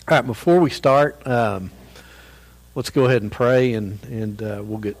All right, before we start, let's go ahead and pray, and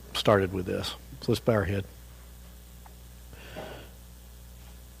we'll get started with this. So let's bow our head.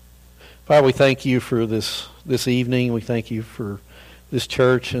 Father, we thank you for this evening. We thank you for this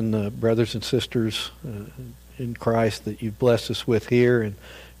church and the brothers and sisters in Christ that you've blessed us with here. And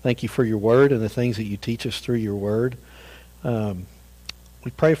thank you for your word and the things that you teach us through your word.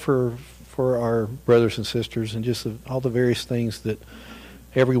 We pray for our brothers and sisters and just all the various things that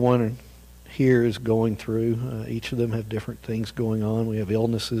everyone here is going through. Each of them have different things going on. We have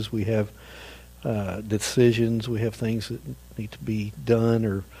illnesses. We have decisions. We have things that need to be done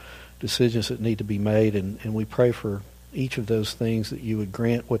or decisions that need to be made. And we pray for each of those things that you would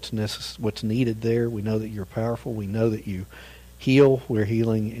grant what's needed there. We know that you're powerful. We know that you heal where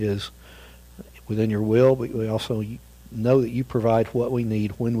healing is within your will. But we also know that you provide what we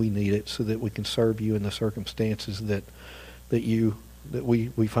need when we need it so that we can serve you in the circumstances that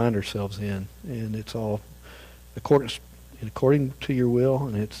we find ourselves in, and it's all according to your will,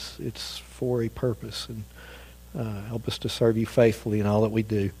 and it's for a purpose. And help us to serve you faithfully in all that we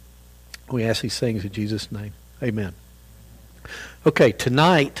do. We ask these things in Jesus' name. Amen. Okay,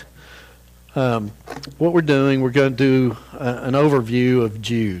 tonight, what we're doing, we're going to do an overview of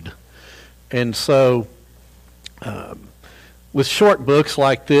Jude, and so with short books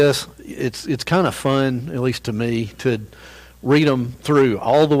like this, it's kind of fun, at least to me, to read them through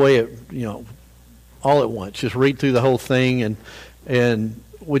all the way, all at once. Just read through the whole thing, and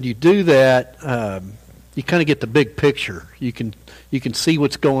when you do that, you kind of get the big picture. You can see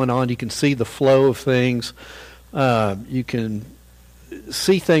what's going on. You can see the flow of things. You can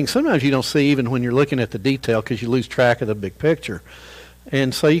see things sometimes you don't see even when you're looking at the detail because you lose track of the big picture.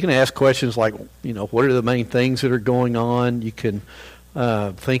 And so you can ask questions like, what are the main things that are going on? You can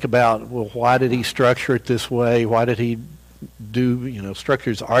think about, well, why did he structure it this way? Why did he structure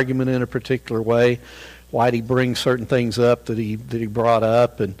his argument in a particular way? Why did he bring certain things up that he brought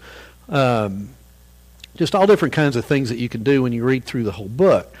up? And just all different kinds of things that you can do when you read through the whole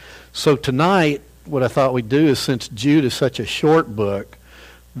book. So tonight, what I thought we'd do is, since Jude is such a short book,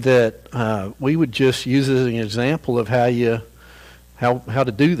 that we would just use it as an example of how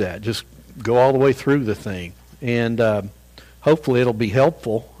to do that. Just go all the way through the thing. And hopefully it'll be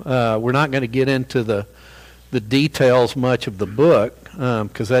helpful. We're not going to get into the details much of the book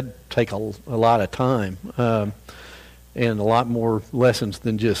because that'd take a lot of time and a lot more lessons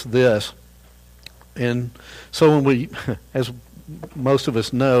than just this. And so when we, as most of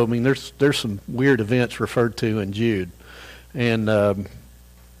us know, there's some weird events referred to in Jude, and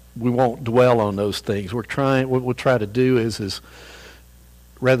we won't dwell on those things. What we'll try to do is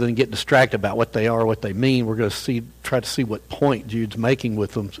rather than get distracted about what they are, what they mean, we're going to try to see what point Jude's making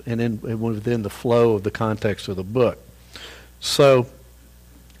with them, and within the flow of the context of the book. So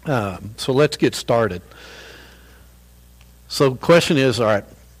let's get started. So the question is, all right,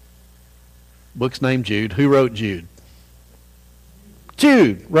 book's named Jude. Who wrote Jude?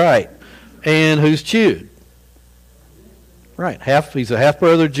 Jude, right. And who's Jude? Right. He's a half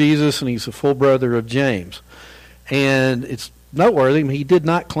brother of Jesus, and he's a full brother of James. And it's noteworthy, he did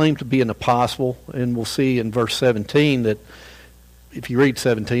not claim to be an apostle, and we'll see in verse 17 that if you read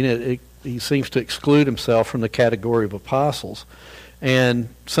 17, he seems to exclude himself from the category of apostles. And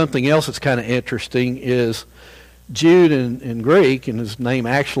something else that's kind of interesting is Jude in Greek, and his name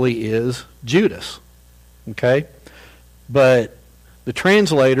actually is Judas. Okay? But the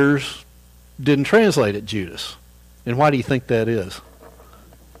translators didn't translate it Judas. And why do you think that is?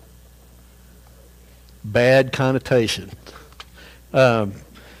 Bad connotation. Arnold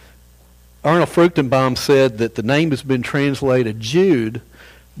Fruchtenbaum said that the name has been translated Jude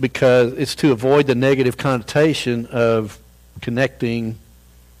because it's to avoid the negative connotation of connecting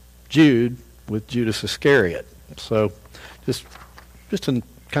Jude with Judas Iscariot. So just a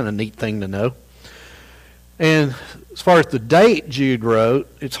kind of neat thing to know. And as far as the date Jude wrote,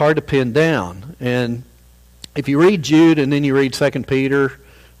 it's hard to pin down. And if you read Jude and then you read 2 Peter,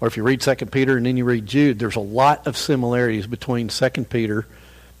 or if you read 2 Peter and then you read Jude, there's a lot of similarities between 2 Peter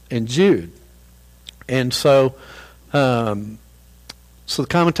and Jude. And so the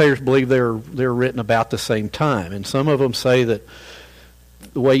commentators believe they're written about the same time. And some of them say that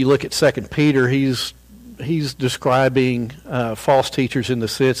the way you look at 2 Peter, he's describing false teachers in the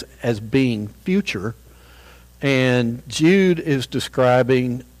sense as being future. And Jude is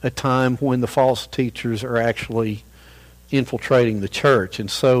describing a time when the false teachers are actually infiltrating the church. And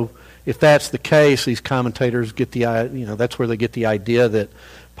so if that's the case, these commentators get that's where they get the idea that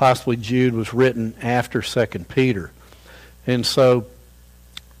possibly Jude was written after 2 Peter. And so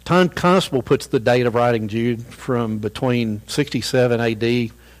Tom Constable puts the date of writing Jude from between 67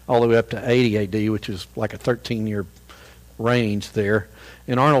 AD all the way up to 80 A.D., which is like a 13-year range there.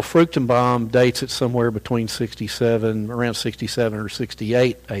 And Arnold Fruchtenbaum dates it somewhere between around 67 or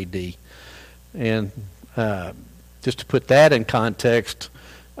 68 A.D. And just to put that in context,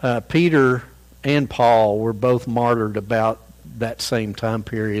 Peter and Paul were both martyred about that same time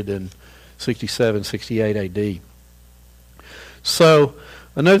period in 67, 68 A.D. So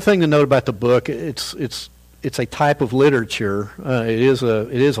another thing to note about the book, it's a type of literature. It is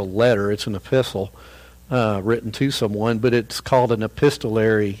a letter. It's an epistle written to someone, but it's called an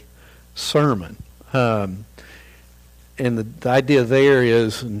epistolary sermon. And the idea there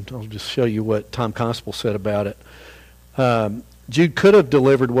is, and I'll just show you what Tom Constable said about it. Jude could have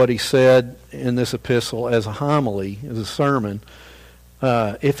delivered what he said in this epistle as a homily, as a sermon,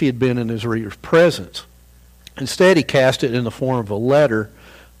 if he had been in his reader's presence. Instead, he cast it in the form of a letter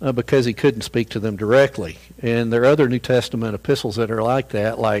because he couldn't speak to them directly. And there are other New Testament epistles that are like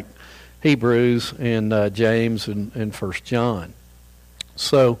that, like Hebrews and James and 1 John.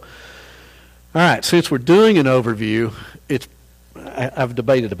 So, all right, since we're doing an overview, I've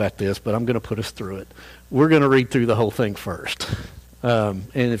debated about this, but I'm going to put us through it. We're going to read through the whole thing first. And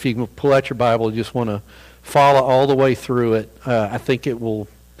if you can pull out your Bible, you just want to follow all the way through it. I think it will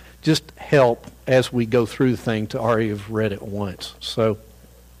just help as we go through the thing to already have read it once. So,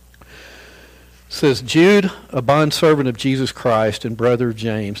 it says, Jude, a bondservant of Jesus Christ and brother of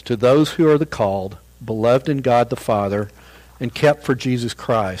James, to those who are the called, beloved in God the Father, and kept for Jesus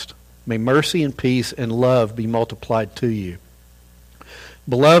Christ, may mercy and peace and love be multiplied to you.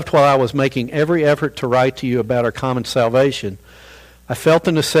 Beloved, while I was making every effort to write to you about our common salvation, I felt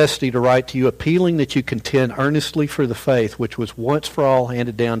the necessity to write to you appealing that you contend earnestly for the faith which was once for all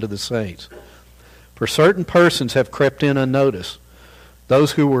handed down to the saints. For certain persons have crept in unnoticed,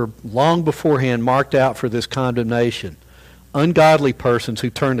 those who were long beforehand marked out for this condemnation, ungodly persons who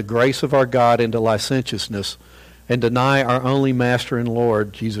turn the grace of our God into licentiousness and deny our only Master and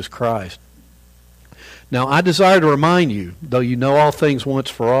Lord, Jesus Christ. Now I desire to remind you, though you know all things once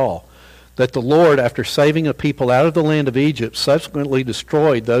for all, that the Lord, after saving a people out of the land of Egypt, subsequently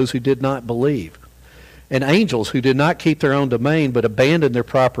destroyed those who did not believe. And angels who did not keep their own domain but abandoned their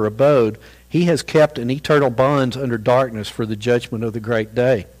proper abode, he has kept in eternal bonds under darkness for the judgment of the great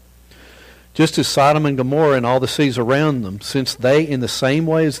day. Just as Sodom and Gomorrah and all the cities around them, since they in the same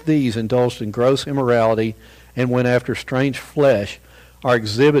way as these indulged in gross immorality and went after strange flesh, are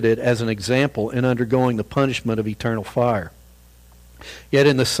exhibited as an example in undergoing the punishment of eternal fire. Yet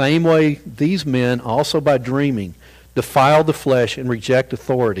in the same way, these men also by dreaming defile the flesh and reject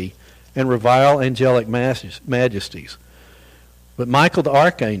authority and revile angelic majesties. But Michael the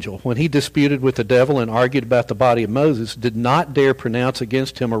archangel, when he disputed with the devil and argued about the body of Moses, did not dare pronounce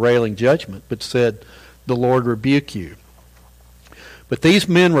against him a railing judgment, but said, "The Lord rebuke you." But these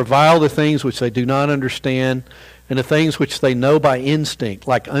men revile the things which they do not understand, and the things which they know by instinct,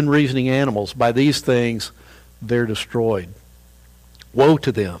 like unreasoning animals. By these things they're destroyed. Woe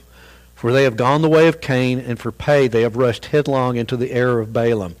to them, for they have gone the way of Cain, and for pay they have rushed headlong into the error of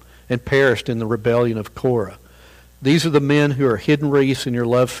Balaam, and perished in the rebellion of Korah. These are the men who are hidden wreaths in your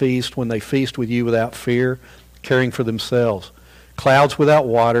love feast, when they feast with you without fear, caring for themselves. Clouds without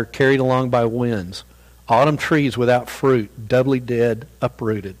water, carried along by winds. Autumn trees without fruit, doubly dead,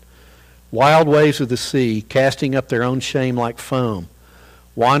 uprooted. Wild waves of the sea, casting up their own shame like foam.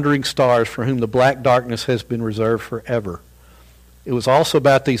 Wandering stars, for whom the black darkness has been reserved forever. It was also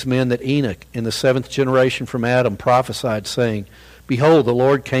about these men that Enoch, in the seventh generation from Adam, prophesied, saying, Behold, the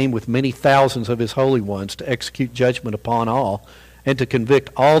Lord came with many thousands of his holy ones to execute judgment upon all, and to convict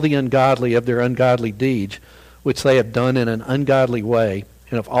all the ungodly of their ungodly deeds, which they have done in an ungodly way,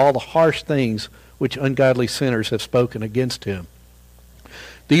 and of all the harsh things which ungodly sinners have spoken against him.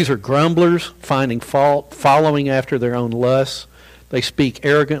 These are grumblers, finding fault, following after their own lusts. They speak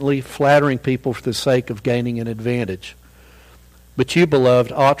arrogantly, flattering people for the sake of gaining an advantage. But you,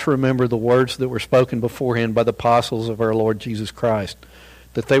 beloved, ought to remember the words that were spoken beforehand by the apostles of our Lord Jesus Christ,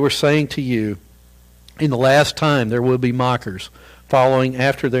 that they were saying to you, in the last time there will be mockers, following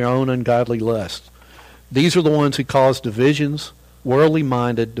after their own ungodly lusts. These are the ones who cause divisions, worldly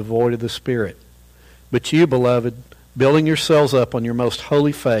minded, devoid of the Spirit. But you, beloved, building yourselves up on your most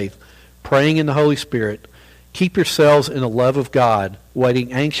holy faith, praying in the Holy Spirit, keep yourselves in the love of God,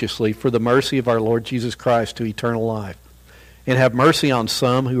 waiting anxiously for the mercy of our Lord Jesus Christ to eternal life. And have mercy on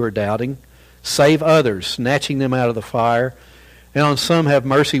some who are doubting. Save others, snatching them out of the fire. And on some have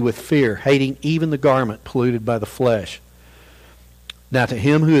mercy with fear, hating even the garment polluted by the flesh. Now to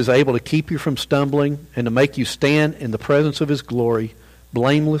him who is able to keep you from stumbling and to make you stand in the presence of his glory,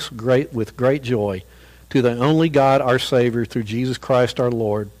 blameless, with great joy, To the only God, our Savior, through Jesus Christ our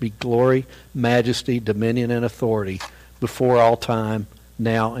Lord, be glory, majesty, dominion, and authority before all time,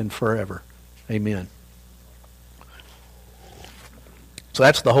 now and forever. Amen. So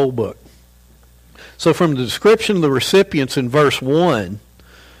that's the whole book. So from the description of the recipients in verse 1,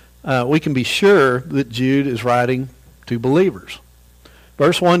 we can be sure that Jude is writing to believers.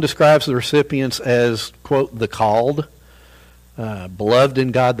 Verse 1 describes the recipients as, quote, the called, beloved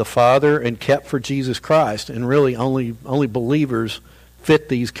in God the Father, and kept for Jesus Christ. And really only believers fit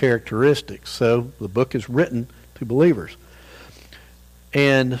these characteristics. So the book is written to believers.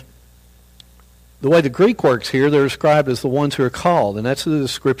 And the way the Greek works here, they're described as the ones who are called, and that's a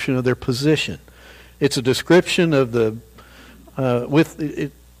description of their position. It's a description of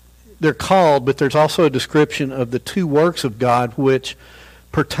they're called, but there's also a description of the two works of God which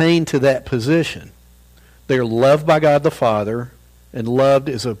pertain to that position. They're loved by God the Father, and loved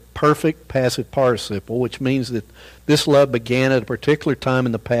is a perfect passive participle, which means that this love began at a particular time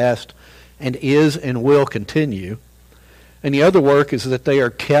in the past and is and will continue. And the other work is that they are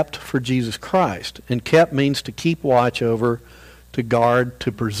kept for Jesus Christ. And kept means to keep watch over, to guard,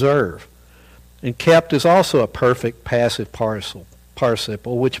 to preserve. And kept is also a perfect passive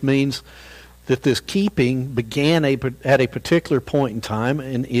participle, which means that this keeping began at a particular point in time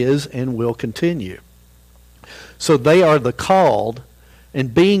and is and will continue. So they are the called,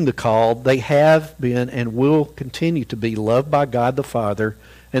 and being the called, they have been and will continue to be loved by God the Father,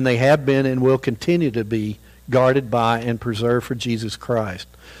 and they have been and will continue to be guarded by and preserved for Jesus Christ.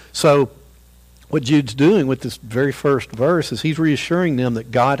 So what Jude's doing with this very first verse is he's reassuring them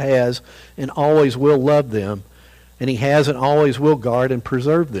that God has and always will love them, and he has and always will guard and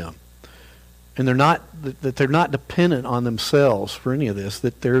preserve them. And they're not dependent on themselves for any of this,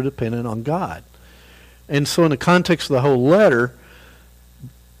 that they're dependent on God. And so in the context of the whole letter,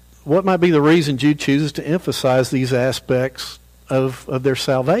 what might be the reason Jude chooses to emphasize these aspects of their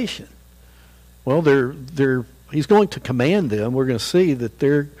salvation? Well, he's going to command them. We're going to see that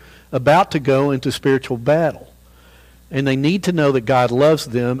they're about to go into spiritual battle. And they need to know that God loves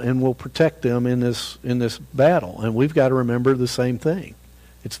them and will protect them in this battle. And we've got to remember the same thing.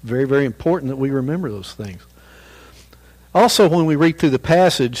 It's very, very important that we remember those things. Also, when we read through the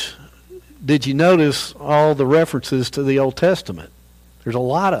passage, did you notice all the references to the Old Testament? There's a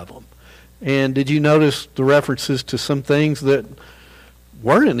lot of them. And did you notice the references to some things that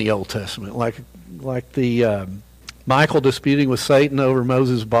weren't in the Old Testament, like the Michael disputing with Satan over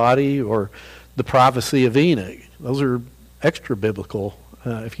Moses' body, or the prophecy of Enoch? Those are extra biblical,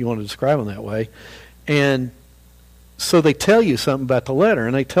 if you want to describe them that way. And so they tell you something about the letter,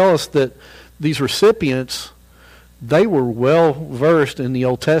 and they tell us that these recipients, they were well versed in the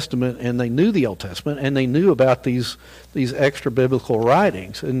Old Testament, and they knew the Old Testament, and they knew about these extra biblical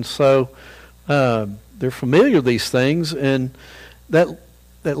writings, and so they're familiar with these things, and that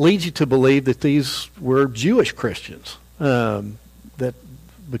leads you to believe that these were Jewish Christians. That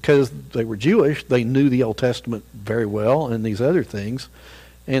because they were Jewish, they knew the Old Testament very well and these other things,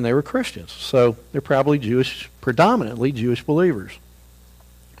 and they were Christians. So they're probably predominantly Jewish believers.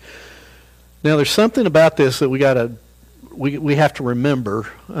 Now, there's something about this that we have to remember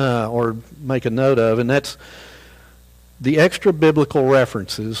or make a note of, and that's the extra biblical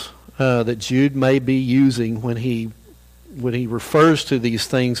references that Jude may be using when he refers to these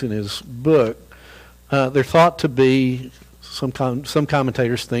things in his book. They're thought to be, some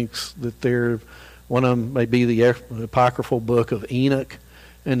commentators think that one of them may be the apocryphal book of Enoch,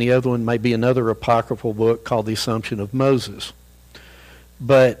 and the other one may be another apocryphal book called the Assumption of Moses.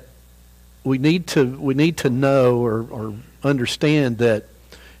 But we need to know or understand that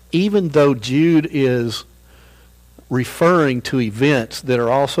even though Jude is referring to events that are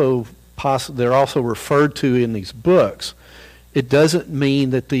also referred to in these books, it doesn't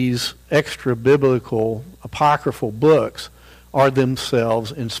mean that these extra biblical apocryphal books are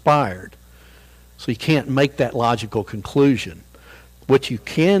themselves inspired. So you can't make that logical conclusion. What you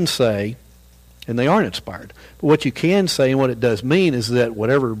can say, and they aren't inspired, but what you can say and what it does mean is that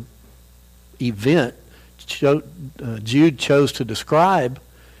whatever event Jude chose to describe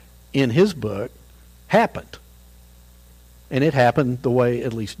in his book happened. And it happened the way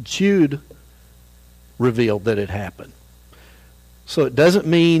at least Jude revealed that it happened. So it doesn't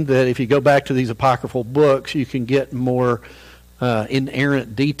mean that if you go back to these apocryphal books, you can get more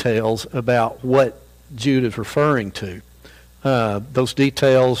inerrant details about what Jude is referring to. Those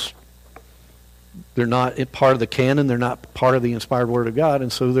details, they're not part of the canon, they're not part of the inspired Word of God,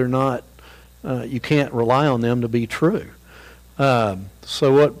 and so they're not, you can't rely on them to be true.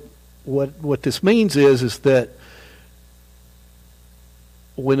 So what this means is that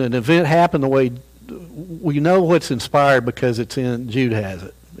when an event happened the way we know what's inspired because Jude has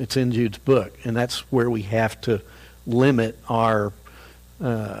it. It's in Jude's book, and that's where we have to limit our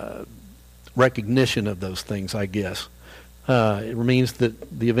recognition of those things, I guess. It means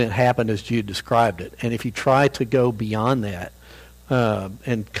that the event happened as Jude described it. And if you try to go beyond that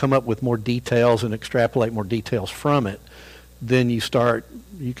and come up with more details and extrapolate more details from it, then you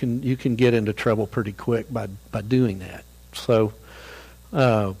can get into trouble pretty quick by doing that. So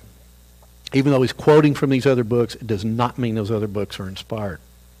even though he's quoting from these other books, it does not mean those other books are inspired.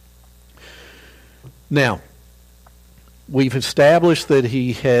 Now, we've established that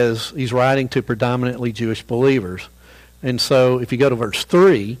he's writing to predominantly Jewish believers. And so if you go to verse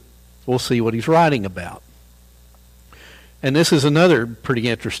 3, we'll see what he's writing about. And this is another pretty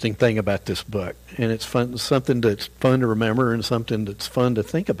interesting thing about this book. And it's something that's fun to remember and something that's fun to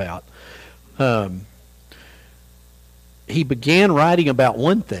think about. He began writing about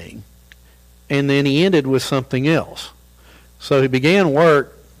one thing, and then he ended with something else. So he began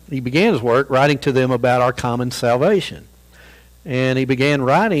his work writing to them about our common salvation. And he began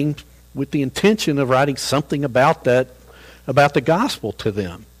writing with the intention of writing something about the gospel to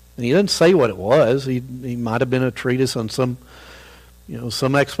them. And he doesn't say what it was. He might have been a treatise on some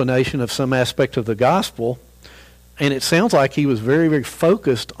explanation of some aspect of the gospel. And it sounds like he was very, very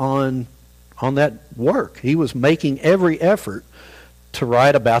focused on that work. He was making every effort to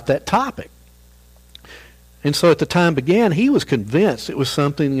write about that topic. And so at the time began, he was convinced it was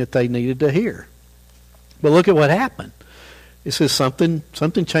something that they needed to hear. But look at what happened. It says something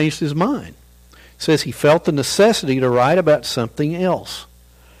changed his mind. It says he felt the necessity to write about something else.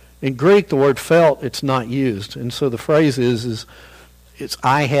 In Greek, the word felt, it's not used. And so the phrase is it's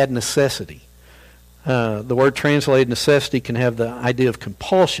I had necessity. The word translated necessity can have the idea of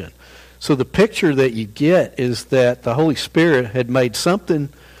compulsion. So the picture that you get is that the Holy Spirit had made something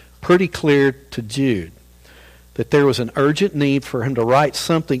pretty clear to Jude, that there was an urgent need for him to write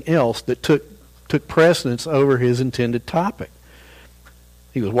something else that took precedence over his intended topic.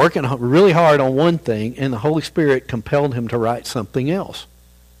 He was working really hard on one thing, and the Holy Spirit compelled him to write something else.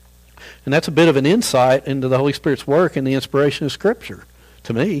 And that's a bit of an insight into the Holy Spirit's work and the inspiration of Scripture.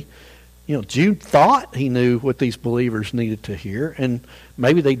 To me, Jude thought he knew what these believers needed to hear, and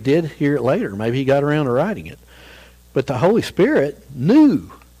maybe they did hear it later. Maybe he got around to writing it. But the Holy Spirit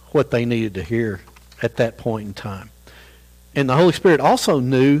knew what they needed to hear at that point in time. And the Holy Spirit also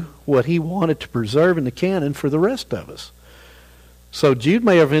knew what he wanted to preserve in the canon for the rest of us. So Jude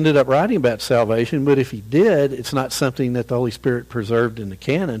may have ended up writing about salvation, but if he did, it's not something that the Holy Spirit preserved in the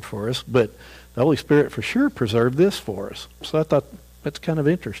canon for us, but the Holy Spirit for sure preserved this for us. So I thought that's kind of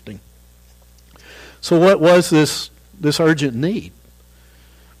interesting. So what was this urgent need?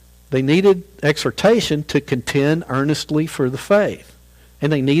 They needed exhortation to contend earnestly for the faith,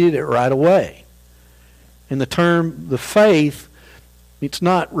 and they needed it right away. And the term, the faith, it's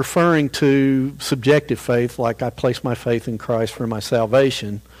not referring to subjective faith, like I place my faith in Christ for my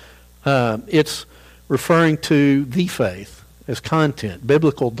salvation. It's referring to the faith as content,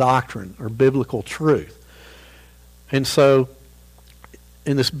 biblical doctrine or biblical truth. And so,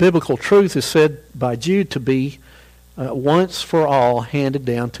 and this biblical truth is said by Jude to be once for all handed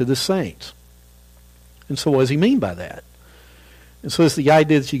down to the saints. And so what does he mean by that? And so the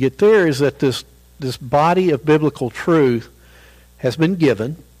idea that you get there is that this body of biblical truth has been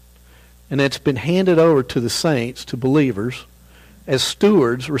given, and it's been handed over to the saints, to believers, as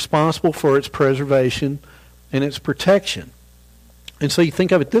stewards responsible for its preservation and its protection. And so you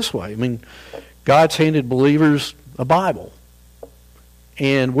think of it this way. I mean, God's handed believers a Bible,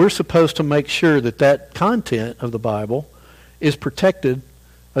 and we're supposed to make sure that that content of the Bible is protected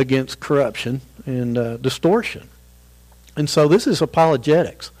against corruption and distortion. And so this is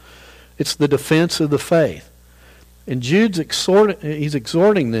apologetics. It's the defense of the faith. And Jude's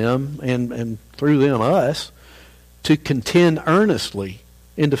exhorting them, and through them us, to contend earnestly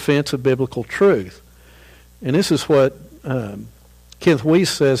in defense of biblical truth. And this is what Kenneth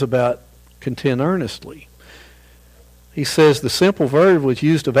Weiss says about contend earnestly. He says the simple verb was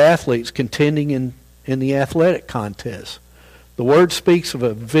used of athletes contending in the athletic contest. The word speaks of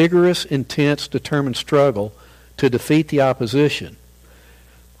a vigorous, intense, determined struggle to defeat the opposition.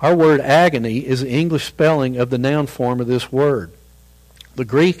 Our word agony is the English spelling of the noun form of this word. The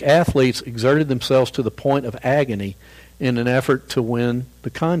Greek athletes exerted themselves to the point of agony in an effort to win the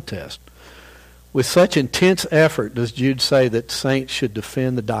contest. With such intense effort does Jude say that saints should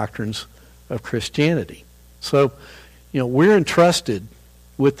defend the doctrines of Christianity. So, we're entrusted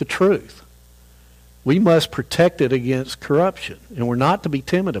with the truth. We must protect it against corruption, and we're not to be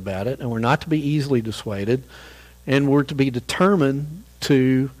timid about it, and we're not to be easily dissuaded, and we're to be determined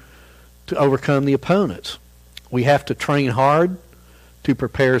to to overcome the opponents. We have to train hard to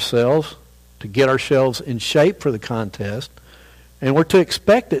prepare ourselves, to get ourselves in shape for the contest, and we're to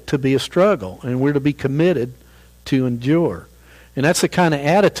expect it to be a struggle, and we're to be committed to endure. And that's the kind of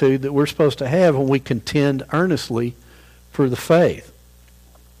attitude that we're supposed to have when we contend earnestly for the faith.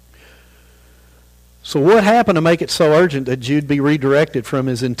 So what happened to make it so urgent that Jude be redirected from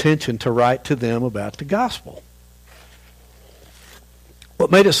his intention to write to them about the gospel? What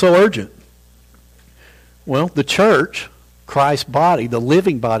made it so urgent? Well, the church, Christ's body, the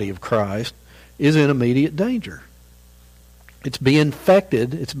living body of Christ, is in immediate danger. It's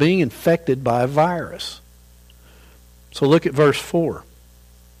being infected by a virus. So look at verse 4.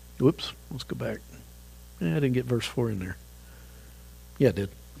 Whoops, let's go back. I didn't get verse 4 in there. Yeah, I did.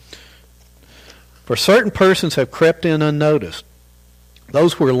 For certain persons have crept in unnoticed.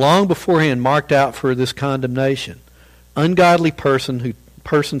 Those who were long beforehand marked out for this condemnation. Ungodly persons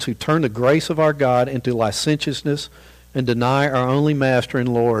who turn the grace of our God into licentiousness and deny our only Master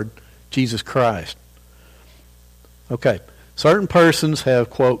and Lord, Jesus Christ. Okay, certain persons have,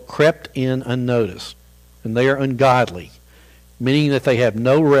 quote, crept in unnoticed, and they are ungodly, meaning that they have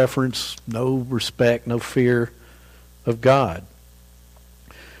no reverence, no respect, no fear of God.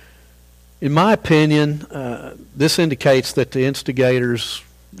 In my opinion, this indicates that the instigators,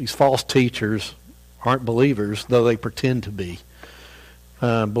 these false teachers, aren't believers, though they pretend to be.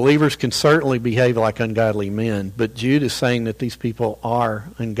 Believers can certainly behave like ungodly men, but Jude is saying that these people are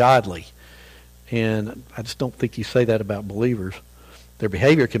ungodly. And I just don't think you say that about believers. Their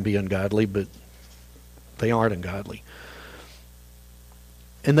behavior can be ungodly, but they aren't ungodly.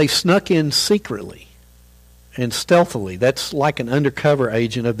 And they snuck in secretly and stealthily. That's like an undercover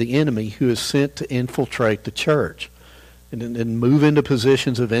agent of the enemy who is sent to infiltrate the church and move into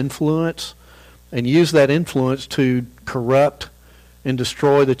positions of influence and use that influence to corrupt and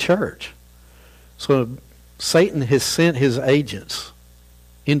destroy the church. So Satan has sent his agents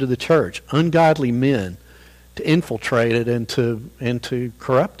into the church, ungodly men, to infiltrate it and to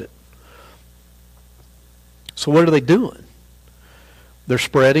corrupt it. So what are they doing? They're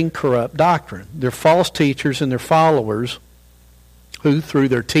spreading corrupt doctrine. They're false teachers and their followers who, through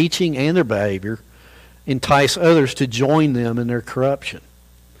their teaching and their behavior, entice others to join them in their corruption.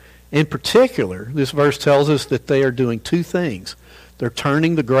 In particular, this verse tells us that they are doing two things. They're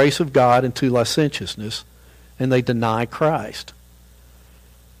turning the grace of God into licentiousness, and they deny Christ.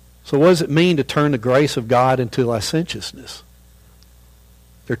 So what does it mean to turn the grace of God into licentiousness?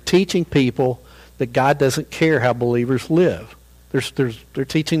 They're teaching people that God doesn't care how believers live. They're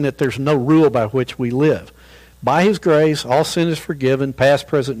teaching that there's no rule by which we live. By His grace, all sin is forgiven, past,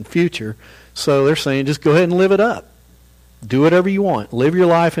 present, and future. So they're saying just go ahead and live it up. Do whatever you want. Live your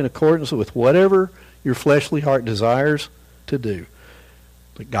life in accordance with whatever your fleshly heart desires to do.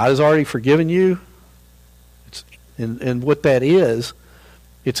 But God has already forgiven you. And what that is,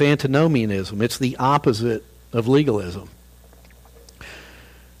 it's antinomianism. It's the opposite of legalism.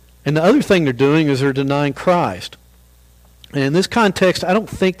 And the other thing they're doing is they're denying Christ. And in this context, I don't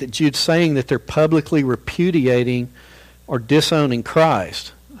think that Jude's saying that they're publicly repudiating or disowning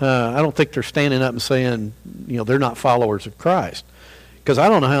Christ. I don't think they're standing up and saying, they're not followers of Christ. Because I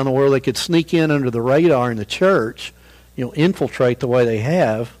don't know how in the world they could sneak in under the radar in the church, infiltrate the way they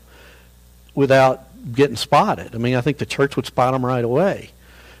have without getting spotted. I mean, I think the church would spot them right away.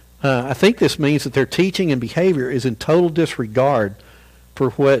 I think this means that their teaching and behavior is in total disregard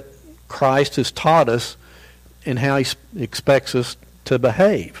for what Christ has taught us and how He expects us to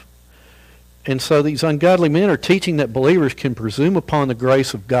behave. And so these ungodly men are teaching that believers can presume upon the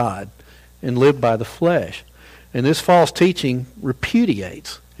grace of God and live by the flesh. And this false teaching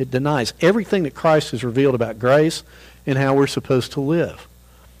repudiates, it denies everything that Christ has revealed about grace and how we're supposed to live.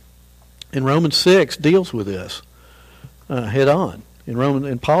 And Romans 6 deals with this head on.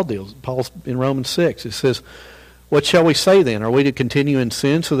 Paul's in Romans 6. It says, "What shall we say then? Are we to continue in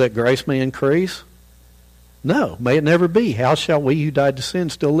sin so that grace may increase? No, may it never be. How shall we who died to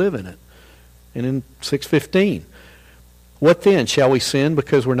sin still live in it?" And in 6:15, "What then? Shall we sin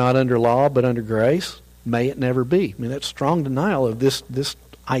because we're not under law but under grace? May it never be." I mean, that's strong denial of this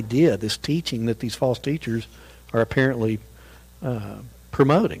idea, this teaching that these false teachers are apparently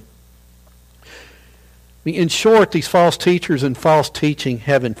promoting. I mean, in short, these false teachers and false teaching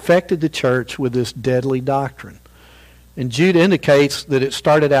have infected the church with this deadly doctrine. And Jude indicates that it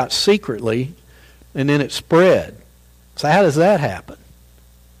started out secretly and then it spread. So how does that happen?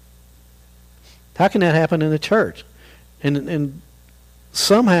 How can that happen in the church? And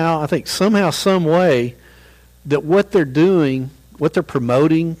somehow, I think some way, that what they're doing, what they're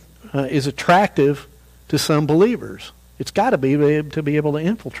promoting, is attractive to some believers. It's got to be able to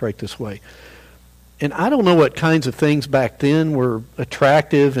infiltrate this way. And I don't know what kinds of things back then were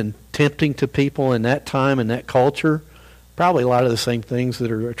attractive and tempting to people in that time and that culture. Probably a lot of the same things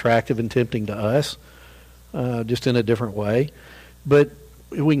that are attractive and tempting to us, just in a different way. But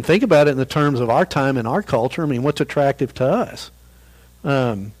we can think about it in the terms of our time and our culture. I mean, what's attractive to us?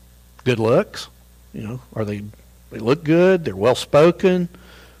 Good looks. They look good, they're well-spoken,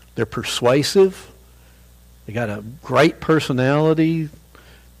 they're persuasive, they got a great personality,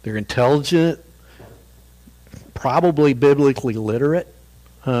 they're intelligent, probably biblically literate,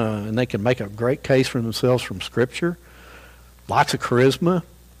 and they can make a great case for themselves from Scripture. Lots of charisma,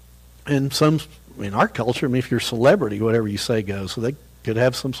 and some in our culture, I mean, if you're a celebrity, whatever you say goes, so they could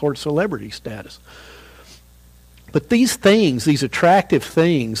have some sort of celebrity status. But these things, these attractive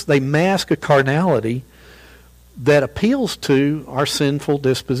things, they mask a carnality that appeals to our sinful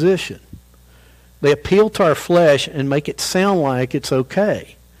disposition. They appeal to our flesh and make it sound like it's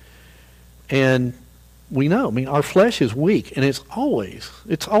okay. And we know, I mean, our flesh is weak, and it's always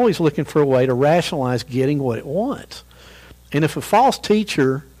looking for a way to rationalize getting what it wants. And if a false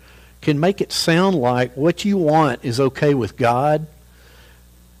teacher can make it sound like what you want is okay with God,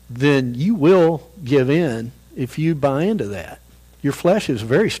 then you will give in if you buy into that. Your flesh is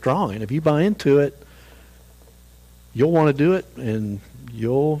very strong, and if you buy into it, you'll want to do it, and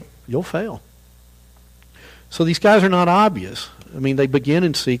you'll fail. So these guys are not obvious. I mean, they begin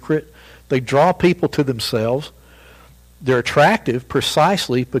in secret. They draw people to themselves. They're attractive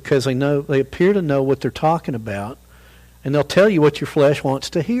precisely because they appear to know what they're talking about, and they'll tell you what your flesh wants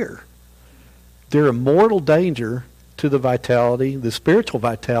to hear. They're a mortal danger to the vitality, the spiritual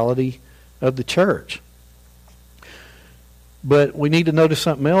vitality of the church. But we need to notice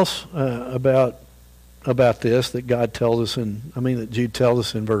something else about this that God tells us that Jude tells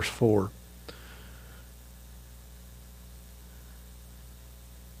us in verse 4.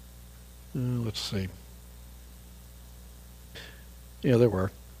 Let's see. Yeah, there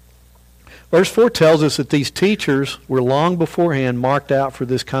were. Verse 4 tells us that these teachers were long beforehand marked out for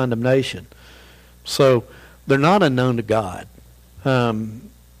this condemnation. So they're not unknown to God.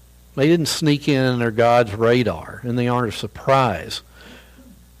 They didn't sneak in their God's radar, and they aren't a surprise.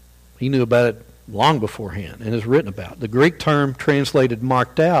 He knew about it long beforehand and is written about. The Greek term translated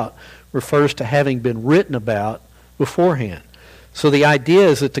marked out refers to having been written about beforehand. So the idea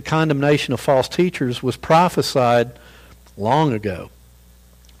is that the condemnation of false teachers was prophesied long ago.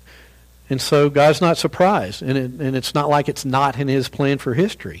 And so God's not surprised, and it's not like it's not in His plan for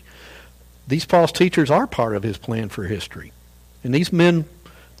history. These false teachers are part of His plan for history. And these men,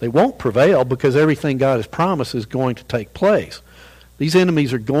 they won't prevail because everything God has promised is going to take place. These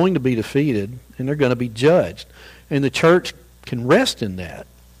enemies are going to be defeated, and they're going to be judged. And the church can rest in that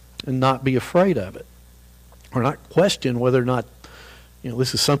and not be afraid of it, or not question whether or not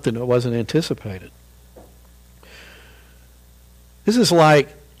this is something that wasn't anticipated. This is like,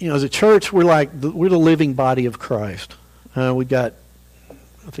 as a church, we're the living body of Christ. We got,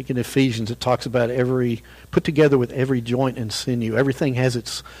 I think in Ephesians it talks about put together with every joint and sinew.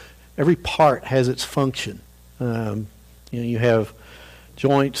 Every part has its function. You have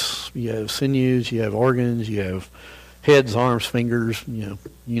joints, you have sinews, you have organs, you have heads, arms, fingers, you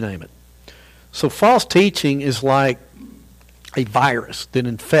name it. So false teaching is like a virus that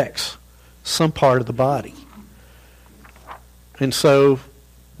infects some part of the body. And so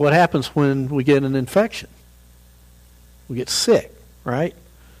what happens when we get an infection? We get sick, right?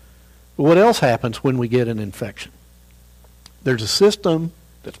 But what else happens when we get an infection? There's a system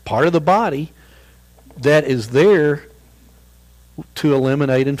that's part of the body that is there to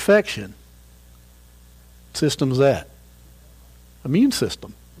eliminate infection. What system's that? Immune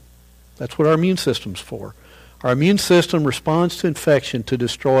system. That's what our immune system's for. Our immune system responds to infection to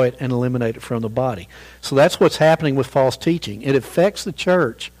destroy it and eliminate it from the body. So that's what's happening with false teaching. It affects the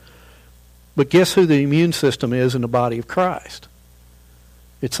church, but guess who the immune system is in the body of Christ?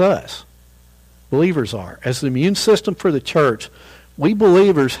 It's us. Believers are. As the immune system for the church, we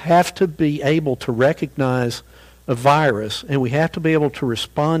believers have to be able to recognize a virus, and we have to be able to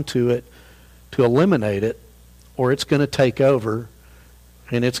respond to it, to eliminate it, or it's going to take over,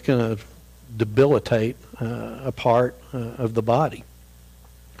 and it's going to debilitate a part of the body.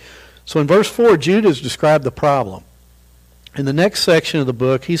 So in verse 4, Jude has described the problem. In the next section of the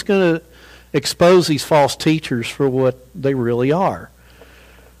book, he's going to expose these false teachers for what they really are.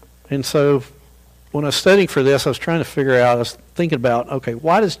 And so when I was studying for this, I was trying to figure out, I was thinking about, okay,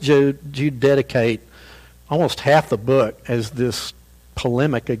 why does Jude dedicate almost half the book as this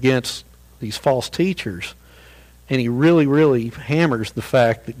polemic against these false teachers? And he really, really hammers the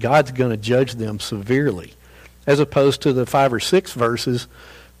fact that God's going to judge them severely. as opposed to the 5 or 6 verses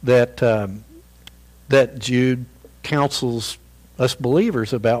that that Jude counsels us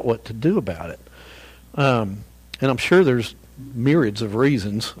believers about what to do about it. And I'm sure there's myriads of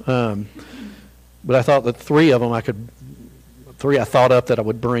reasons, but I thought that 3 of them I thought up that I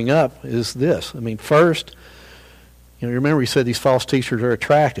would bring up is this. I mean, first, remember he said these false teachers are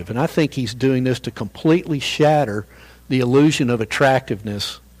attractive, and I think he's doing this to completely shatter the illusion of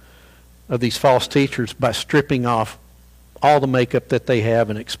attractiveness of these false teachers by stripping off all the makeup that they have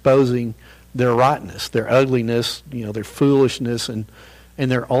and exposing their rottenness, their ugliness, their foolishness, and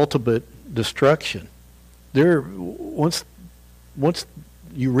their ultimate destruction. Once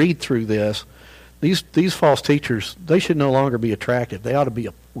you read through this, these false teachers, they should no longer be attractive. They ought to be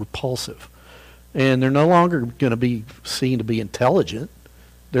repulsive, and they're no longer going to be seen to be intelligent.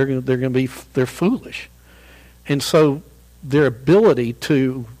 They're foolish, and so their ability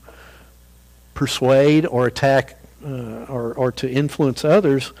to persuade or attack or to influence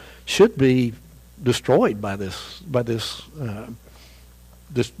others should be destroyed by this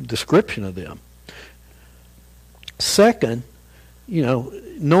description of them. Second,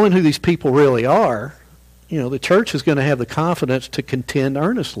 knowing who these people really are, the church is going to have the confidence to contend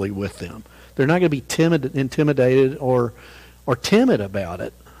earnestly with them. They're not going to be intimidated or timid about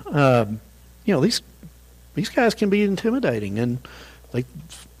it. These guys can be intimidating, and they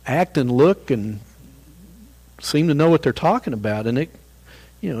act and look and seem to know what they're talking about, and it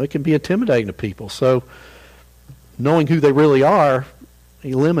can be intimidating to people. So knowing who they really are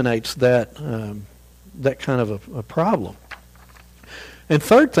eliminates that kind of a problem. And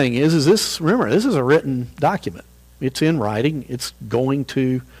third thing is this. Remember, this is a written document. It's in writing. It's going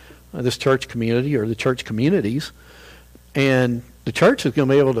to this church community or the church communities, and the church is going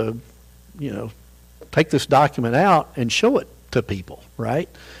to be able to, take this document out and show it to people, right?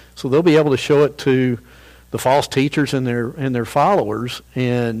 So they'll be able to show it to the false teachers and their followers,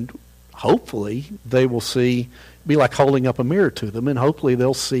 and hopefully they will be like holding up a mirror to them, and hopefully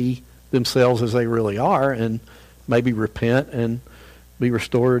they'll see themselves as they really are and maybe repent and be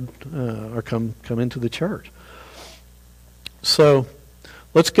restored or come into the church. So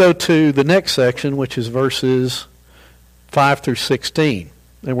let's go to the next section, which is verses 5 through 16.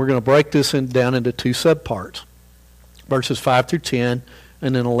 And we're going to break this down into 2 subparts, verses 5 through 10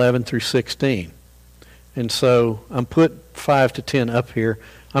 and then 11 through 16. And so I'm put 5 to 10 up here.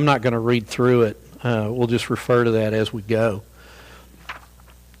 I'm not going to read through it. We'll just refer to that as we go.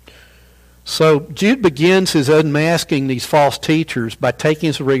 So Jude begins his unmasking these false teachers by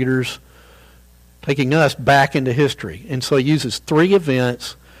taking us back into history. And so he uses 3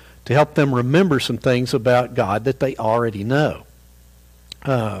 events to help them remember some things about God that they already know.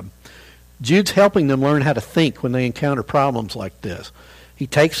 Jude's helping them learn how to think when they encounter problems like this. He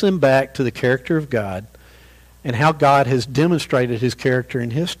takes them back to the character of God and how God has demonstrated his character in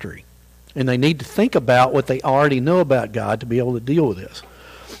history. And they need to think about what they already know about God to be able to deal with this.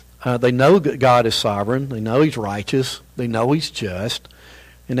 They know that God is sovereign. They know he's righteous. They know he's just.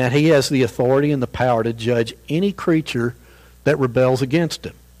 And that he has the authority and the power to judge any creature that rebels against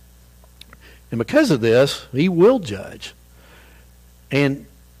him. And because of this, he will judge. And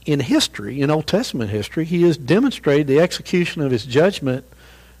in history, in Old Testament history, he has demonstrated the execution of his judgment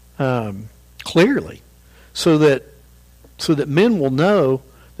clearly, so that men will know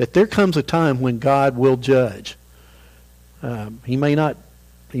that there comes a time when God will judge. He may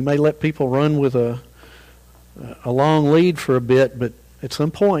let people run with a long lead for a bit, but at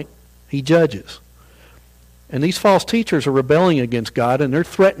some point he judges. And these false teachers are rebelling against God, and they're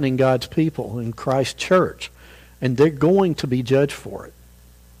threatening God's people in Christ's church. And they're going to be judged for it.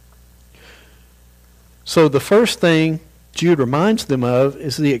 So the first thing Jude reminds them of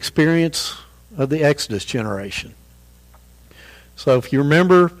is the experience of the Exodus generation. So if you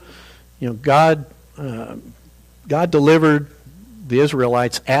remember, God delivered the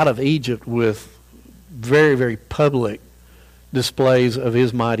Israelites out of Egypt with very, very public displays of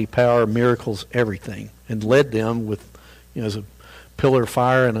his mighty power, miracles, everything, and led them with, as a pillar of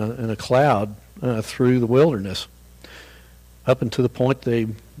fire and a cloud through the wilderness, up until the point they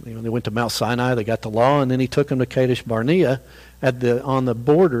went to Mount Sinai. They got the law, and then he took them to Kadesh Barnea on the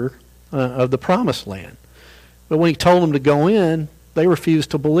border of the Promised Land. But when he told them to go in, they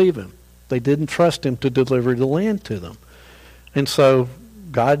refused to believe him. They didn't trust him to deliver the land to them, and so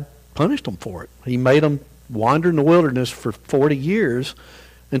God punished them for it. He made them wander in the wilderness for 40 years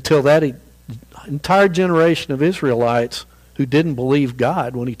until that entire generation of Israelites who didn't believe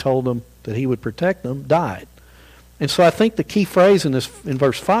God when he told them that he would protect them died. And so I think the key phrase in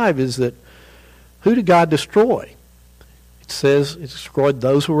verse 5 is that, who did God destroy? It says it destroyed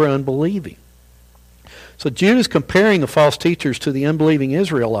those who were unbelieving. So Jude is comparing the false teachers to the unbelieving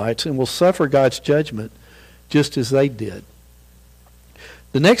Israelites and will suffer God's judgment just as they did.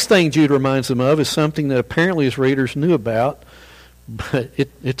 The next thing Jude reminds them of is something that apparently his readers knew about, but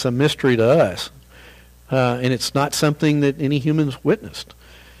it's a mystery to us. And it's not something that any humans witnessed.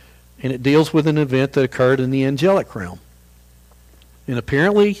 And it deals with an event that occurred in the angelic realm. And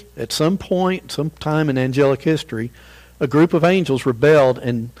apparently, at some point, some time in angelic history, a group of angels rebelled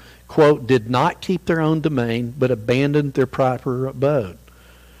and, quote, did not keep their own domain, but abandoned their proper abode.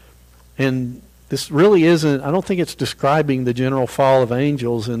 And this really isn't, I don't think it's describing the general fall of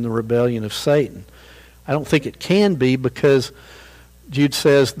angels and the rebellion of Satan. I don't think it can be, because Jude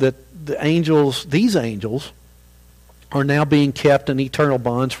says that these angels, are now being kept in eternal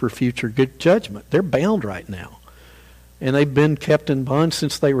bonds for future good judgment. They're bound right now. And they've been kept in bonds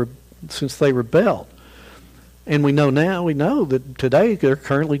since they rebelled. And we know that today there are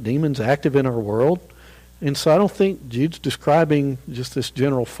currently demons active in our world. And so I don't think Jude's describing just this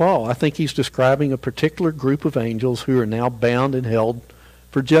general fall. I think he's describing a particular group of angels who are now bound and held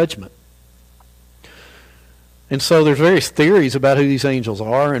for judgment. And so there's various theories about who these angels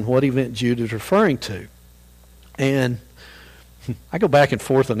are and what event Jude is referring to. And I go back and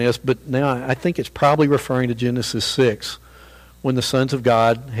forth on this, but now I think it's probably referring to Genesis 6, when the sons of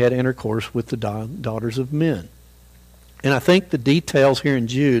God had intercourse with the daughters of men. And I think the details here in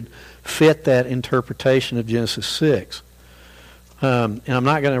Jude fit that interpretation of Genesis 6. And I'm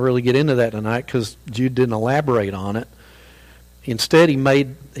not going to really get into that tonight because Jude didn't elaborate on it. Instead, he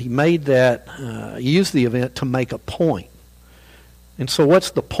used the event to make a point. And so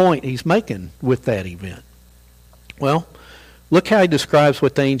what's the point he's making with that event? Well, look how he describes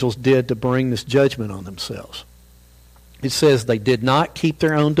what the angels did to bring this judgment on themselves. It says they did not keep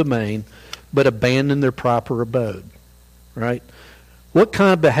their own domain, but abandoned their proper abode. Right? What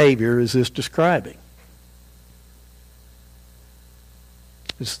kind of behavior is this describing?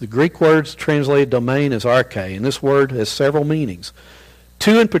 It's the Greek words translated domain as arche, and this word has several meanings.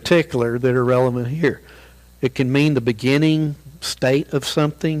 Two in particular that are relevant here. It can mean the beginning state of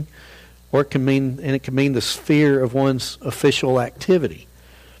something, or it can mean the sphere of one's official activity,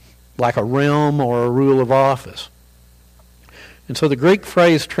 like a realm or a rule of office. And so the Greek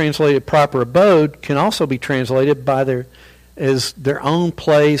phrase translated proper abode can also be translated as their own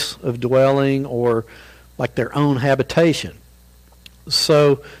place of dwelling, or like their own habitation.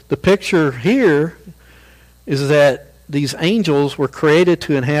 So the picture here is that these angels were created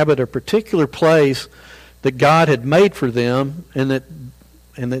to inhabit a particular place that God had made for them, and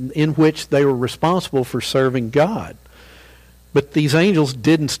in which they were responsible for serving God. But these angels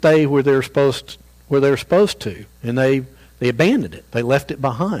didn't stay where they were supposed to, and they abandoned it. They left it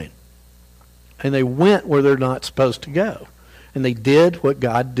behind, and they went where they're not supposed to go, and they did what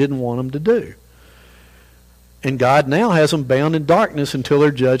God didn't want them to do. And God now has them bound in darkness until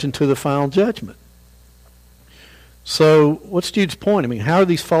they're judged into the final judgment. So what's Jude's point? I mean, how are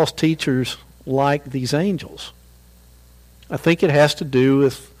these false teachers like these angels? I think it has to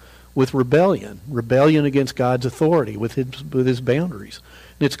do with rebellion against God's authority, with his boundaries.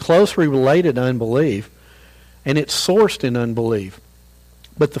 And it's closely related to unbelief, and it's sourced in unbelief.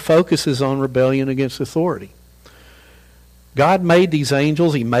 But the focus is on rebellion against authority. God made these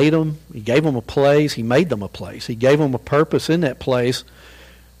angels. He made them. He gave them a place. He made them a place. He gave them a purpose in that place,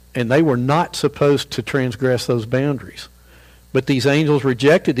 and they were not supposed to transgress those boundaries. But these angels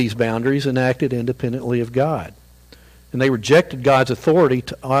rejected these boundaries and acted independently of God. And they rejected God's authority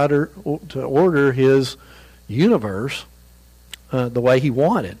to order his universe the way he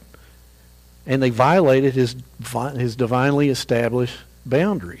wanted. And they violated his divinely established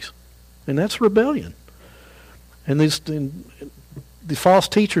boundaries. And that's rebellion. And the false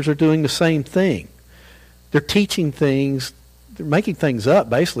teachers are doing the same thing. They're teaching things, they're making things up,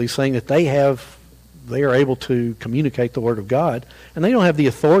 basically saying that they are able to communicate the Word of God, and they don't have the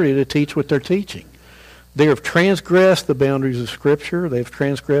authority to teach what they're teaching. They have transgressed the boundaries of Scripture. They've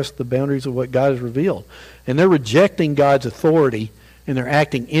transgressed the boundaries of what God has revealed. And they're rejecting God's authority, and they're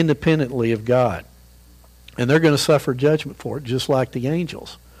acting independently of God. And they're going to suffer judgment for it, just like the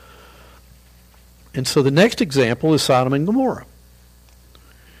angels. And so the next example is Sodom and Gomorrah.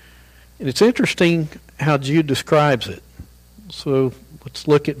 And it's interesting how Jude describes it. So let's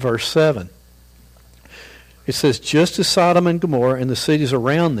look at verse 7. It says, just as Sodom and Gomorrah and the cities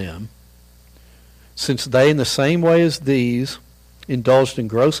around them, since they in the same way as these indulged in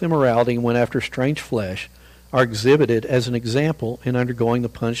gross immorality and went after strange flesh, are exhibited as an example in undergoing the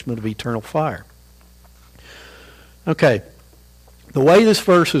punishment of eternal fire. Okay. The way this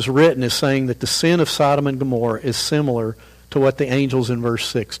verse is written is saying that the sin of Sodom and Gomorrah is similar to what the angels in verse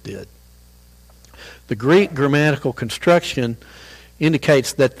 6 did. The Greek grammatical construction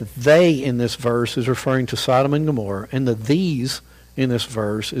indicates that the they in this verse is referring to Sodom and Gomorrah, and the these in this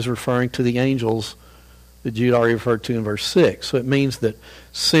verse is referring to the angels that Jude already referred to in verse 6. So it means that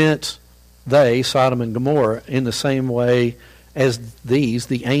since they, Sodom and Gomorrah, in the same way as these,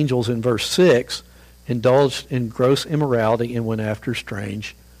 the angels in verse 6, indulged in gross immorality and went after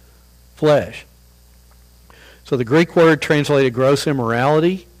strange flesh. So the Greek word translated gross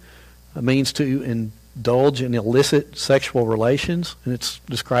immorality means to indulge in illicit sexual relations, and it's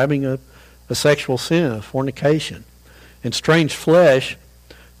describing a sexual sin, a fornication. And strange flesh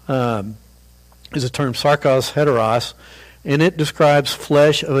is a term sarkos heteros, and it describes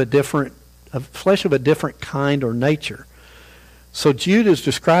flesh of a different kind or nature. So Jude is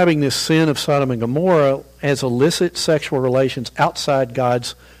describing this sin of Sodom and Gomorrah as illicit sexual relations outside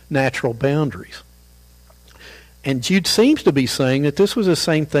God's natural boundaries. And Jude seems to be saying that this was the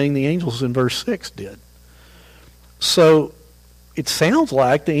same thing the angels in verse 6 did. So it sounds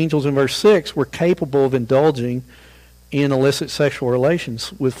like the angels in verse 6 were capable of indulging in illicit sexual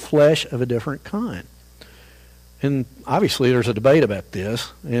relations with flesh of a different kind. And obviously there's a debate about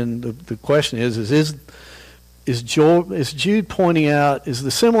this, and the question is Jude pointing out, is the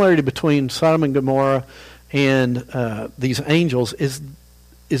similarity between Sodom and Gomorrah and these angels, is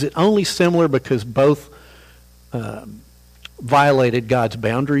it only similar because both violated God's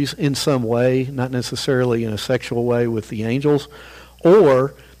boundaries in some way, not necessarily in a sexual way with the angels,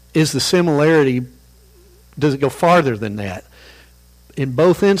 or is the similarity, does it go farther than that? In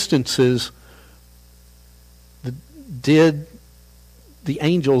both instances, did the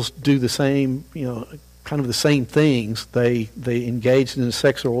angels do the same, kind of the same things? They engaged in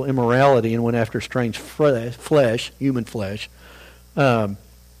sexual immorality and went after strange flesh, human flesh,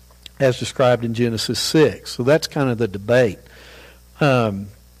 as described in Genesis 6. So that's kind of the debate. And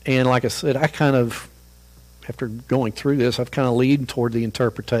like I said, after going through this, I've kind of leaned toward the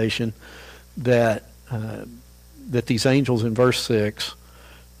interpretation that these angels in verse 6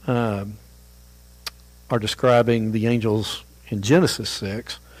 are describing the angels in Genesis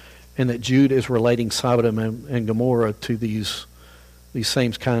 6, and that Jude is relating Sodom and Gomorrah to these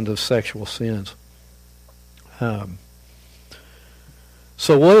same kinds of sexual sins.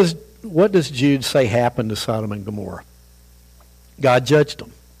 So what does Jude say happened to Sodom and Gomorrah? God judged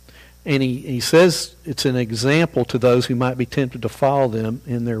them. And he says it's an example to those who might be tempted to follow them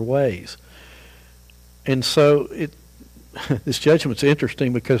in their ways. And so this judgment's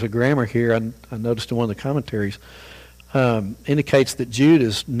interesting because the grammar here, I noticed in one of the commentaries, indicates that Jude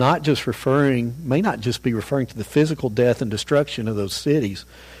is may not just be referring to the physical death and destruction of those cities,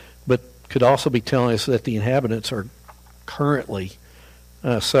 but could also be telling us that the inhabitants are currently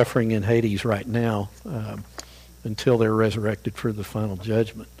suffering in Hades right now until they're resurrected for the final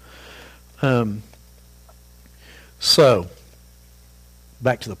judgment. So,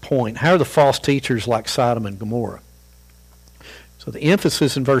 back to the point. How are the false teachers like Sodom and Gomorrah? So the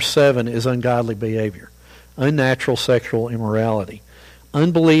emphasis in verse 7 is ungodly behavior, unnatural sexual immorality.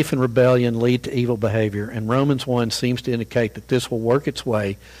 Unbelief and rebellion lead to evil behavior, and Romans 1 seems to indicate that this will work its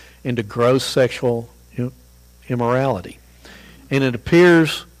way into gross sexual immorality. And it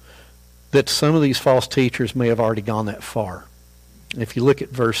appears that some of these false teachers may have already gone that far. If you look at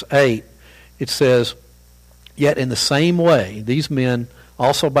verse 8, it says, "Yet in the same way, these men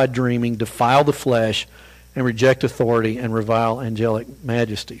also by dreaming defile the flesh and reject authority and revile angelic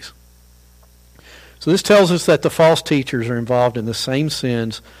majesties." So this tells us that the false teachers are involved in the same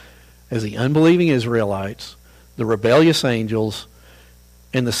sins as the unbelieving Israelites, the rebellious angels,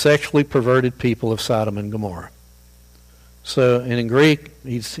 and the sexually perverted people of Sodom and Gomorrah. So, and in Greek,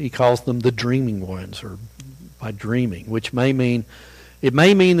 he calls them the dreaming ones, or by dreaming, which may mean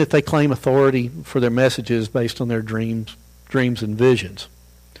that they claim authority for their messages based on their dreams and visions.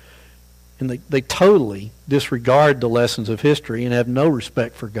 And they totally disregard the lessons of history and have no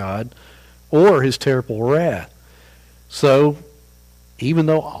respect for God or his terrible wrath. So, even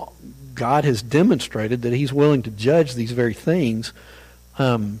though God has demonstrated that he's willing to judge these very things,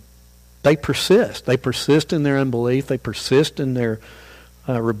 they persist. They persist in their unbelief. They persist in their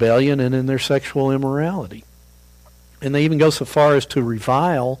rebellion and in their sexual immorality. And they even go so far as to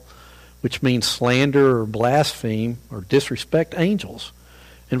revile, which means slander or blaspheme or disrespect angels.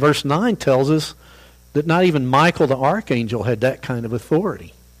 And verse 9 tells us that not even Michael the archangel had that kind of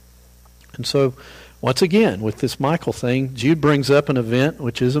authority. And so, once again, with this Michael thing, Jude brings up an event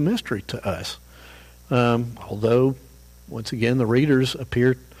which is a mystery to us. Although, once again, the readers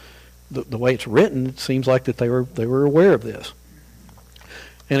appear, the way it's written, it seems like that they were aware of this.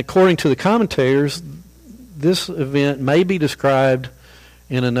 And according to the commentators, this event may be described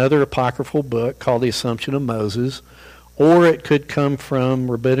in another apocryphal book called The Assumption of Moses, or it could come from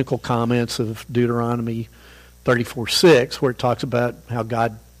rabbinical comments of Deuteronomy 34:6, where it talks about how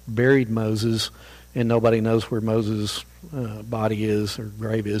God buried Moses and nobody knows where Moses' body is or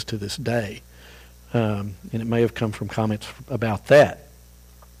grave is to this day. And it may have come from comments about that.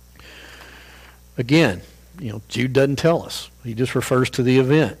 Again, Jude doesn't tell us. He just refers to the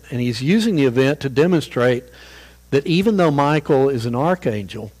event. And he's using the event to demonstrate that even though Michael is an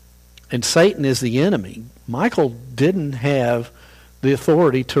archangel and Satan is the enemy, Michael didn't have the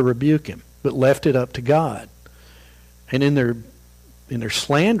authority to rebuke him, but left it up to God. And in their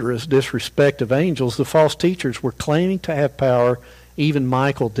slanderous disrespect of angels, the false teachers were claiming to have power even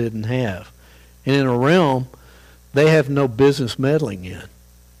Michael didn't have. And in a realm they have no business meddling in.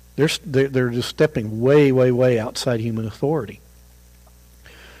 They're just stepping way, way, way outside human authority.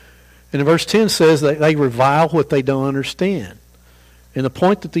 And in verse 10 says that they revile what they don't understand. And the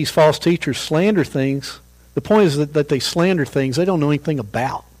point that these false teachers slander things, the point is that they slander things they don't know anything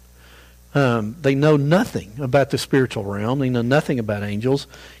about. They know nothing about the spiritual realm. They know nothing about angels,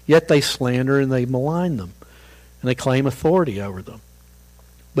 yet they slander and they malign them. And they claim authority over them.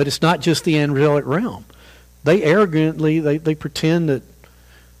 But it's not just the angelic realm. They arrogantly, they pretend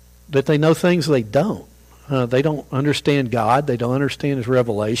that they know things they don't. They don't understand God. They don't understand His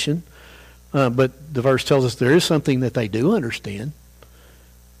revelation. But the verse tells us there is something that they do understand.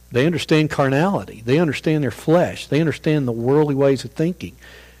 They understand carnality. They understand their flesh. They understand the worldly ways of thinking.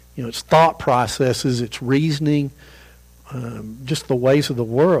 It's thought processes, it's reasoning, just the ways of the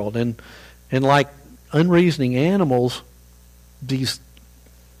world. And like unreasoning animals, these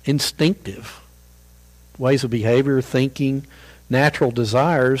instinctive ways of behavior, thinking, natural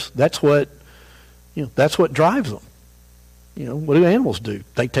desires, that's what drives them. What do animals do?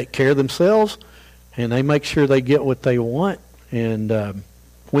 They take care of themselves and they make sure they get what they want and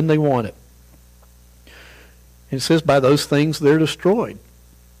when they want it. And it says by those things they're destroyed.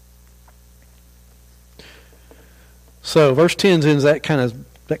 So verse 10 ends that kind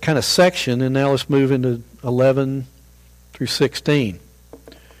of section, and now let's move into 11 through 16.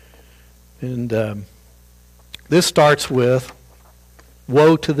 And this starts with,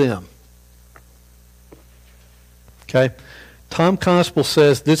 woe to them. Okay? Tom Constable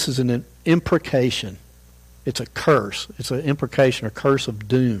says this is an imprecation. It's a curse. It's an imprecation, a curse of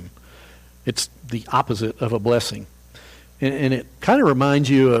doom. It's the opposite of a blessing. And it kind of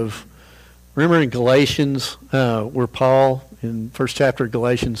reminds you of, remember in Galatians, where Paul, in first chapter of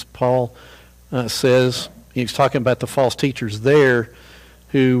Galatians, Paul says, he's talking about the false teachers there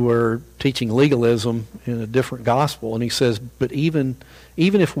who were teaching legalism in a different gospel. And he says, but even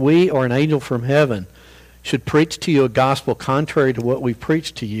if we or an angel from heaven should preach to you a gospel contrary to what we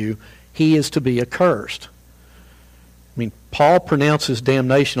preach to you, he is to be accursed. I mean, Paul pronounces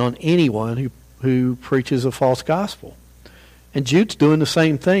damnation on anyone who preaches a false gospel. And Jude's doing the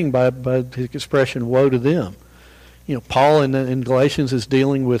same thing by his expression, woe to them. Paul in Galatians is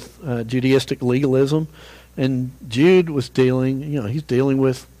dealing with Judaistic legalism, and Jude was he's dealing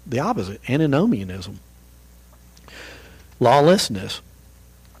with the opposite, antinomianism, lawlessness.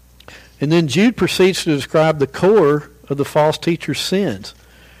 And then Jude proceeds to describe the core of the false teacher's sins.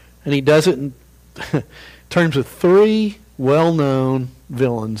 And he does it in terms of three well-known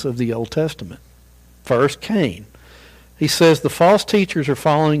villains of the Old Testament. First, Cain. He says the false teachers are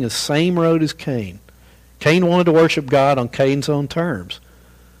following the same road as Cain. Cain wanted to worship God on Cain's own terms.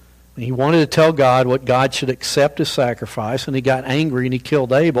 He wanted to tell God what God should accept as sacrifice, and he got angry and he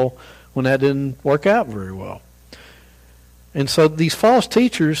killed Abel when that didn't work out very well. And so these false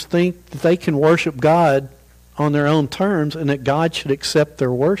teachers think that they can worship God on their own terms and that God should accept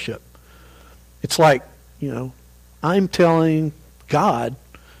their worship. It's like, I'm telling God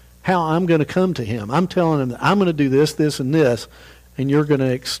how I'm going to come to Him. I'm telling Him that I'm going to do this, this, and this, and you're going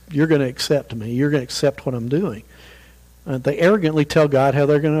to accept me. You're going to accept what I'm doing. They arrogantly tell God how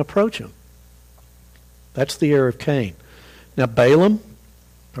they're going to approach Him. That's the error of Cain. Now Balaam,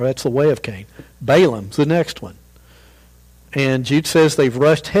 or that's the way of Cain. Balaam's the next one. And Jude says they've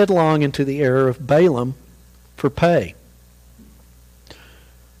rushed headlong into the error of Balaam for pay.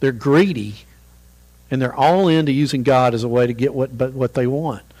 They're greedy, and they're all into using God as a way to get what they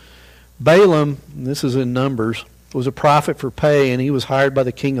want. Balaam, and this is in Numbers, was a prophet for pay, and he was hired by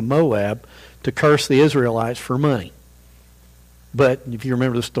the king of Moab to curse the Israelites for money. But if you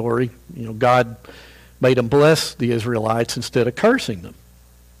remember the story, God made him bless the Israelites instead of cursing them.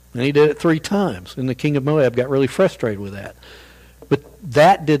 And he did it 3 times. And the king of Moab got really frustrated with that. But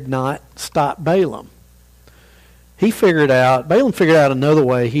that did not stop Balaam. Balaam figured out another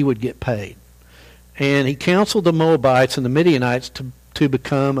way he would get paid. And he counseled the Moabites and the Midianites to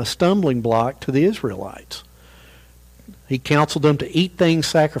become a stumbling block to the Israelites. He counseled them to eat things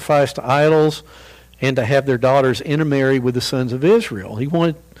sacrificed to idols and to have their daughters intermarry with the sons of Israel. He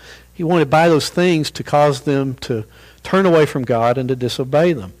wanted by those things to cause them to turn away from God and to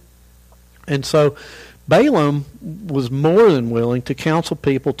disobey them. And so Balaam was more than willing to counsel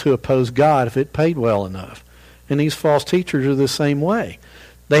people to oppose God if it paid well enough. And these false teachers are the same way.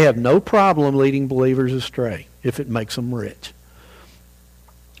 They have no problem leading believers astray if it makes them rich.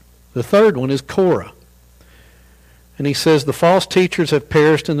 The third one is Korah. And he says the false teachers have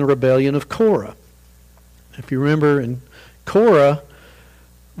perished in the rebellion of Korah. If you remember, in Korah,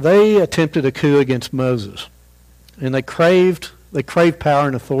 they attempted a coup against Moses. And they craved power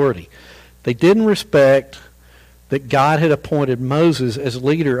and authority. They didn't respect that God had appointed Moses as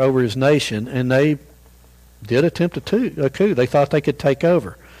leader over his nation, and they did attempt a coup. They thought they could take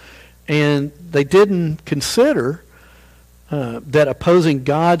over. And they didn't consider that opposing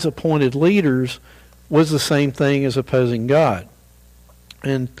God's appointed leaders was the same thing as opposing God.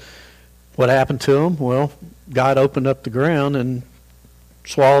 And what happened to them? Well, God opened up the ground and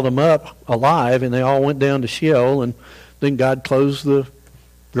swallowed them up alive, and they all went down to Sheol, and then God closed the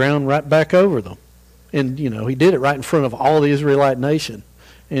ground right back over them. And, he did it right in front of all the Israelite nation.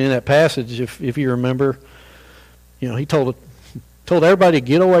 And in that passage, if you remember, he told everybody to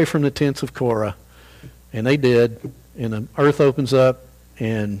get away from the tents of Korah, and they did, and the earth opens up,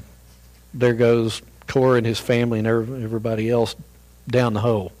 and there goes Korah and his family and everybody else down the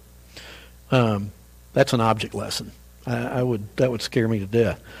hole. That's an object lesson. That would scare me to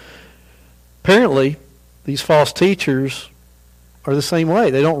death. Apparently, these false teachers are the same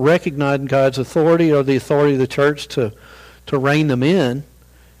way. They don't recognize God's authority or the authority of the church to rein them in,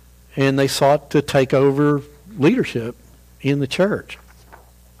 and they sought to take over leadership in the church.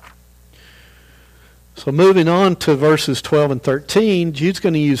 So moving on to verses 12 and 13, Jude's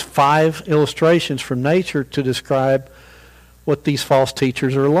going to use 5 illustrations from nature to describe what these false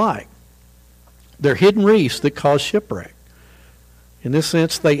teachers are like. They're hidden reefs that cause shipwreck. In this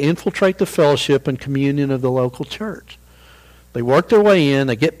sense, they infiltrate the fellowship and communion of the local church. They work their way in,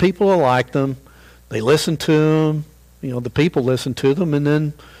 they get people to like them, they listen to them, the people listen to them, and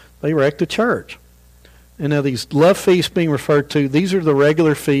then they wreck the church. And now these love feasts being referred to, these are the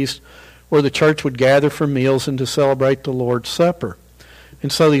regular feasts where the church would gather for meals and to celebrate the Lord's Supper.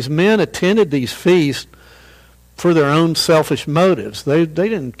 And so these men attended these feasts for their own selfish motives. They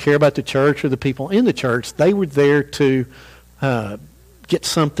didn't care about the church or the people in the church. They were there to get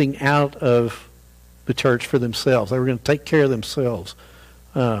something out of the church for themselves. They were going to take care of themselves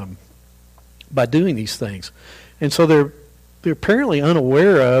by doing these things. And so they're apparently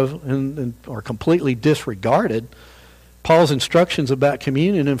unaware of and are completely disregarded Paul's instructions about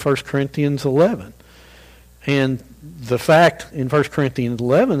communion in 1 Corinthians 11. And the fact in 1 Corinthians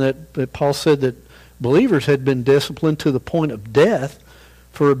 11 that Paul said that believers had been disciplined to the point of death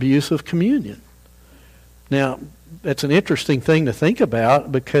for abuse of communion. Now, that's an interesting thing to think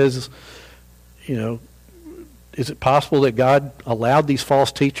about because, is it possible that God allowed these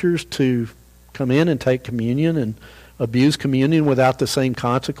false teachers to come in and take communion and abuse communion without the same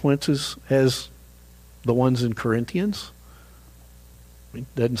consequences as the ones in Corinthians? It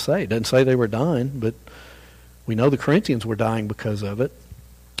doesn't say. It doesn't say they were dying, but we know the Corinthians were dying because of it.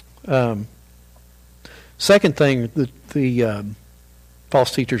 Second thing the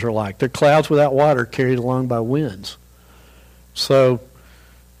false teachers are like, they're clouds without water carried along by winds. So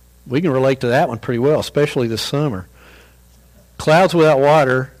we can relate to that one pretty well, especially this summer. Clouds without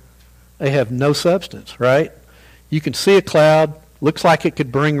water, they have no substance, right? You can see a cloud, looks like it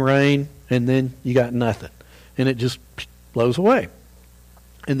could bring rain, and then you got nothing. And it just blows away.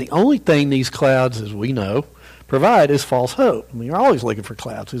 And the only thing these clouds, as we know, provide is false hope. I mean, you're always looking for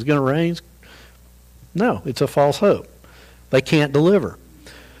clouds. Is it going to rain? No, it's a false hope. They can't deliver.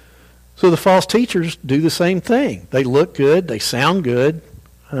 So the false teachers do the same thing. They look good, they sound good,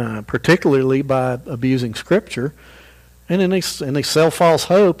 particularly by abusing Scripture, and then they sell false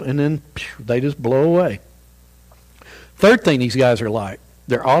hope, and then they just blow away. Third thing these guys are like,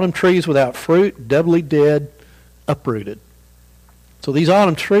 they're autumn trees without fruit, doubly dead, uprooted. So these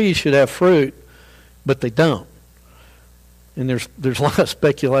autumn trees should have fruit, but they don't. And there's a lot of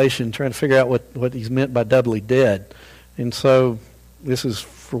speculation trying to figure out what he's meant by doubly dead. And so this is,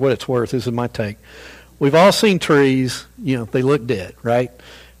 for what it's worth, this is my take. We've all seen trees, they look dead, right?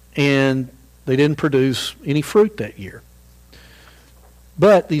 And they didn't produce any fruit that year.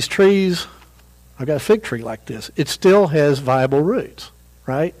 But these trees, I've got a fig tree like this, it still has viable roots,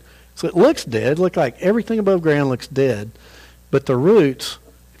 right? So it looks dead, look like everything above ground looks dead, but the roots,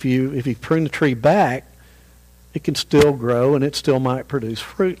 if you prune the tree back, it can still grow and it still might produce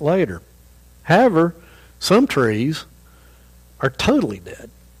fruit later. However, some trees are totally dead.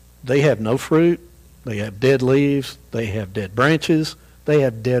 They have no fruit, they have dead leaves, they have dead branches, they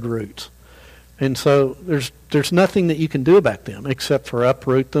have dead roots. And so there's nothing that you can do about them except for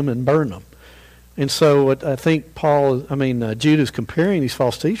uproot them and burn them. And so what I think Jude is comparing these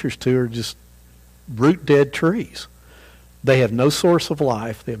false teachers to are just root dead trees. They have no source of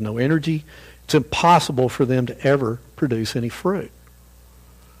life. They have no energy. It's impossible for them to ever produce any fruit.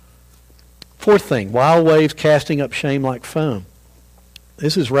 Fourth thing, wild waves casting up shame like foam.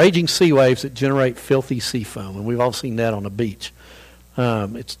 This is raging sea waves that generate filthy sea foam, and we've all seen that on a beach.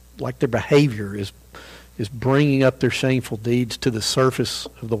 It's like their behavior is bringing up their shameful deeds to the surface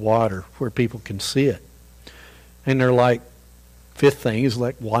of the water where people can see it. And they're like, fifth thing is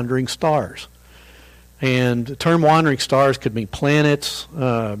like wandering stars. And the term wandering stars could mean planets,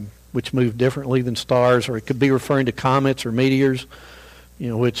 which move differently than stars, or it could be referring to comets or meteors,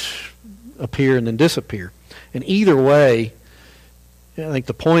 which appear and then disappear. And either way, I think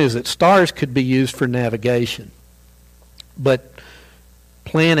the point is that stars could be used for navigation. But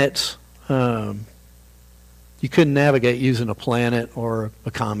planets, you couldn't navigate using a planet or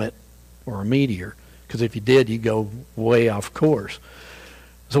a comet or a meteor, because if you did, you'd go way off course.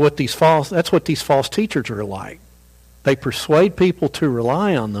 So that's what these false teachers are like. They persuade people to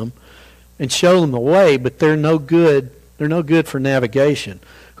rely on them and show them the way, but they're no good. They're no good for navigation.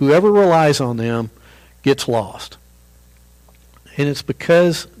 Whoever relies on them gets lost. And it's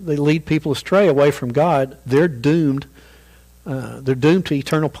because they lead people astray away from God. They're doomed. They're doomed to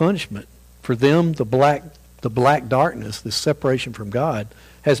eternal punishment. For them, the black darkness, this separation from God,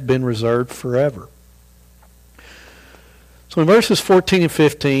 has been reserved forever. So in verses 14 and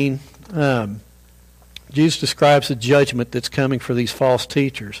 15, Jesus describes the judgment that's coming for these false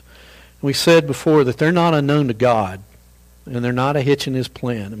teachers. And we said before that they're not unknown to God, and they're not a hitch in His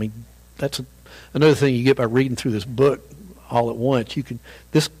plan. I mean, that's another thing you get by reading through this book all at once.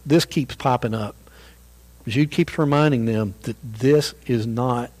 This keeps popping up. Jude keeps reminding them that this is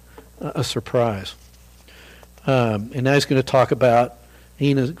not a surprise. And now he's going to talk about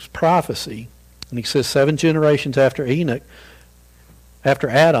Enoch's prophecy. And he says 7 generations after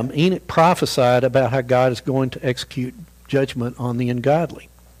Adam, Enoch prophesied about how God is going to execute judgment on the ungodly.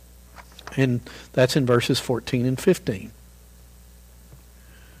 And that's in verses 14 and 15.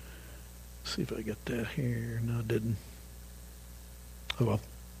 Let's see if I got that here. No, I didn't. Oh well.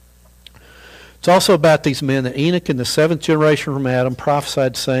 It's also about these men that Enoch in the 7th generation from Adam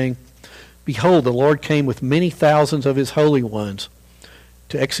prophesied, saying, "Behold, the Lord came with many thousands of His holy ones,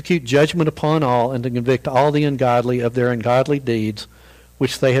 to execute judgment upon all, and to convict all the ungodly of their ungodly deeds,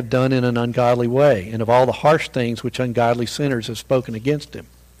 which they have done in an ungodly way, and of all the harsh things which ungodly sinners have spoken against Him."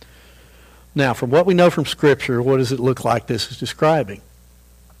 Now, from what we know from Scripture, what does it look like this is describing?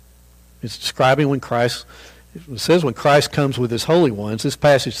 It's describing when Christ, it says when Christ comes with His holy ones. This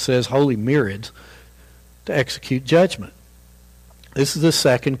passage says holy myriads, to execute judgment. This is the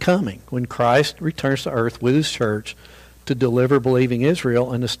second coming, when Christ returns to earth with His church to deliver believing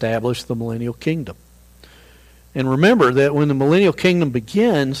Israel and establish the millennial kingdom. And remember that when the millennial kingdom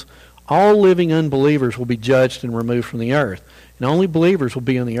begins, all living unbelievers will be judged and removed from the earth. And only believers will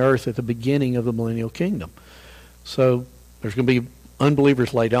be on the earth at the beginning of the millennial kingdom. So there's going to be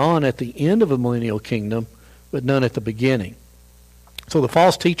unbelievers later on at the end of the millennial kingdom, but none at the beginning. So the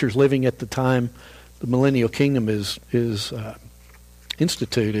false teachers living at the time the millennial kingdom is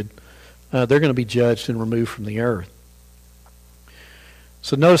instituted, they're going to be judged and removed from the earth.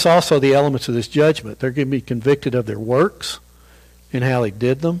 So notice also the elements of this judgment. They're going to be convicted of their works and how they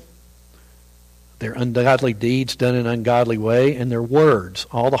did them, their ungodly deeds done in an ungodly way, and their words,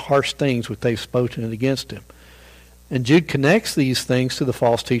 all the harsh things which they've spoken against Him. And Jude connects these things to the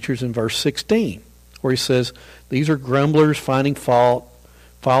false teachers in verse 16, where he says, "These are grumblers, finding fault,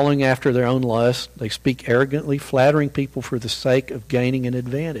 following after their own lust. They speak arrogantly, flattering people for the sake of gaining an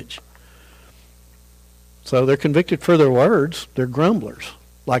advantage." So they're convicted for their words. They're grumblers,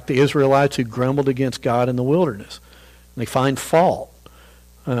 like the Israelites who grumbled against God in the wilderness. They find fault,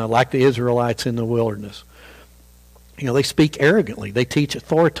 like the Israelites in the wilderness. They speak arrogantly. They teach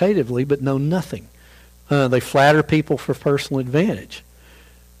authoritatively, but know nothing. They flatter people for personal advantage.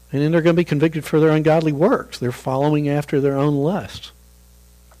 And then they're going to be convicted for their ungodly works. They're following after their own lusts.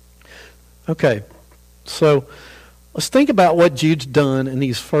 Okay, so let's think about what Jude's done in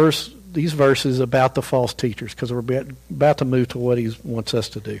these verses about the false teachers, because we're about to move to what he wants us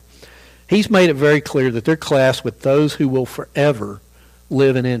to do. He's made it very clear that they're classed with those who will forever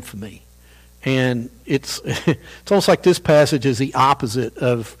live in infamy. And it's almost like this passage is the opposite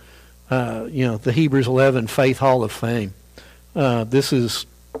of the Hebrews 11 Faith Hall of Fame. This is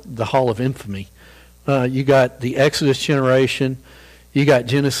the Hall of Infamy. You got the Exodus generation. You got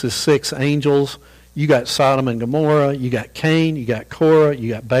Genesis 6 angels. You got Sodom and Gomorrah. You got Cain. You got Korah.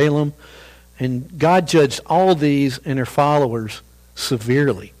 You got Balaam. And God judged all these and their followers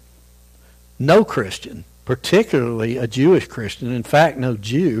severely. No Christian, particularly a Jewish Christian, in fact, no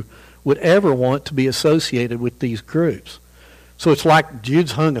Jew, would ever want to be associated with these groups. So it's like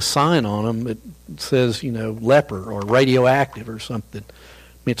Jude's hung a sign on them that says, leper or radioactive or something.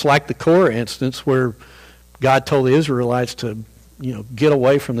 I mean, it's like the Korah instance where God told the Israelites to, get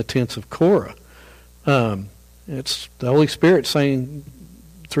away from the tents of Korah. It's the Holy Spirit saying,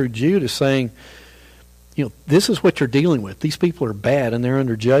 through Jude, is saying, this is what you're dealing with. These people are bad and they're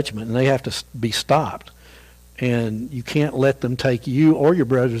under judgment and they have to be stopped. And you can't let them take you or your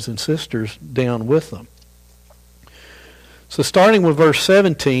brothers and sisters down with them. So starting with verse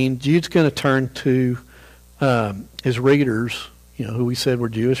 17, Jude's going to turn to his readers, who we said were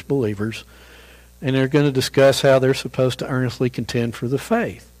Jewish believers, and they're going to discuss how they're supposed to earnestly contend for the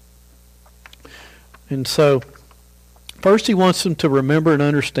faith. And so first he wants them to remember and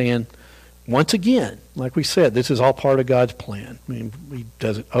understand, once again, like we said, this is all part of God's plan. I mean, he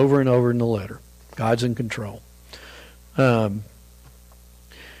does it over and over in the letter. God's in control. So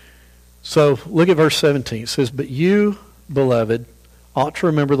look at verse 17. It says, "But you, beloved, ought to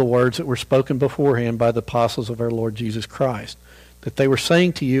remember the words that were spoken beforehand by the apostles of our Lord Jesus Christ, that they were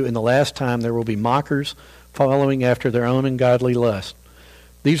saying to you, in the last time there will be mockers following after their own ungodly lust.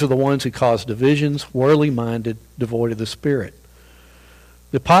 These are the ones who cause divisions, worldly minded, devoid of the Spirit."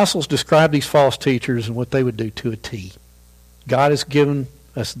 The apostles described these false teachers and what they would do to a T. God has given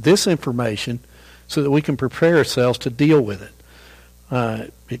us this information so that we can prepare ourselves to deal with it.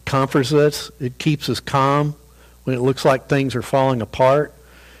 It comforts us. It keeps us calm when it looks like things are falling apart.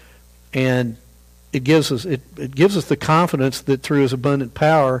 And it gives us the confidence that through His abundant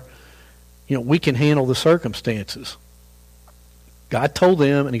power, we can handle the circumstances. God told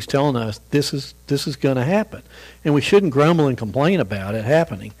them, and He's telling us, this is going to happen. And we shouldn't grumble and complain about it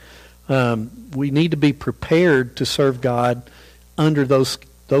happening. We need to be prepared to serve God under those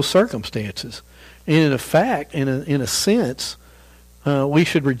circumstances. And in fact, in a sense, we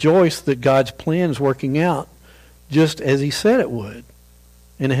should rejoice that God's plan is working out just as He said it would.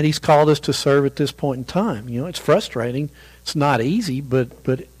 And that He's called us to serve at this point in time. It's frustrating. It's not easy, but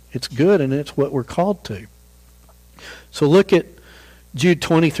it's good, and it's what we're called to. So look at Jude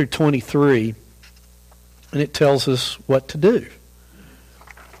 20 through 23, and it tells us what to do.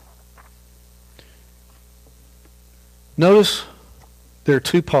 Notice there are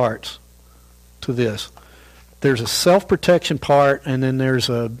two parts to this. There's a self-protection part, and then there's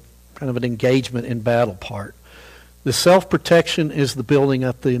a kind of an engagement in battle part. The self-protection is the building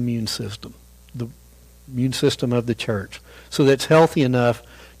up the immune system of the church, so that it's healthy enough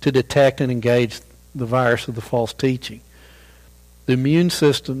to detect and engage the virus of the false teaching. The immune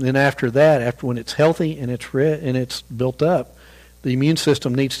system, then after when it's healthy and it's built up, the immune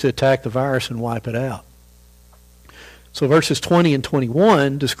system needs to attack the virus and wipe it out. So verses 20 and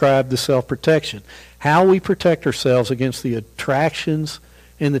 21 describe the self-protection, how we protect ourselves against the attractions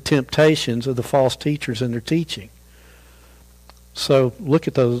and the temptations of the false teachers and their teaching. So look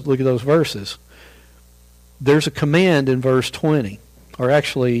at those verses. There's a command in verse 20, or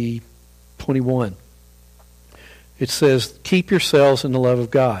actually 21. It says, "Keep yourselves in the love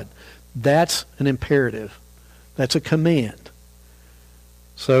of God." That's an imperative. That's a command.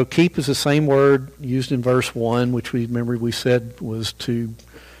 So keep is the same word used in verse 1, which we said was to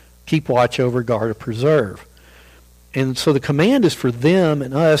keep watch over, guard, or preserve. And so the command is for them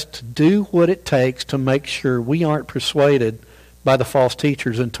and us to do what it takes to make sure we aren't persuaded by the false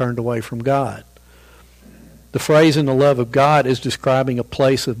teachers and turned away from God. The phrase "in the love of God" is describing a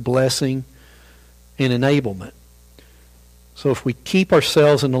place of blessing and enablement. So if we keep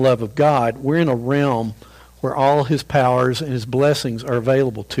ourselves in the love of God, we're in a realm where all His powers and His blessings are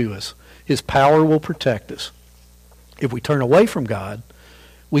available to us. His power will protect us. If we turn away from God,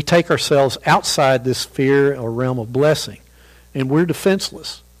 we take ourselves outside this sphere or realm of blessing, and we're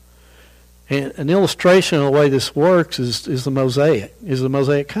defenseless. And an illustration of the way this works is the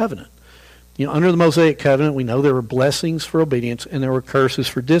Mosaic covenant. Under the Mosaic covenant, we know there were blessings for obedience and there were curses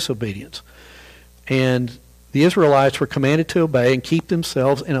for disobedience. And the Israelites were commanded to obey and keep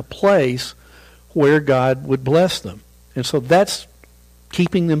themselves in a place where God would bless them. And so that's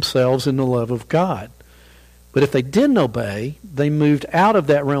keeping themselves in the love of God. But if they didn't obey, they moved out of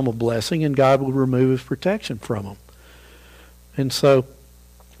that realm of blessing and God would remove His protection from them. And so,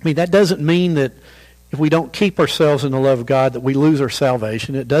 that doesn't mean that if we don't keep ourselves in the love of God, that we lose our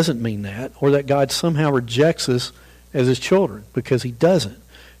salvation. It doesn't mean that, or that God somehow rejects us as his children, because he doesn't.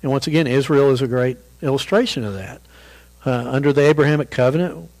 And once again, Israel is a great illustration of that. Under the Abrahamic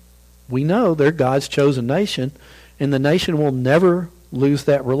covenant, we know they're God's chosen nation, and the nation will never lose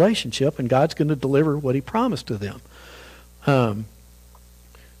that relationship, and God's going to deliver what he promised to them.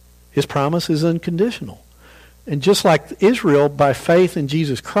 His promise is unconditional. And just like Israel, by faith in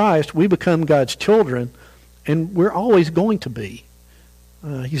Jesus Christ, we become God's children, and we're always going to be.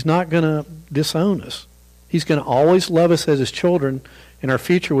 He's not going to disown us. He's going to always love us as his children, and our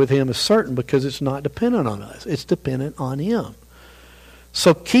future with him is certain because it's not dependent on us. It's dependent on him.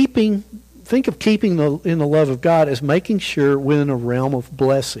 So think of keeping in the love of God as making sure we're in a realm of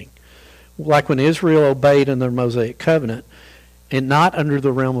blessing. Like when Israel obeyed in their Mosaic covenant, and not under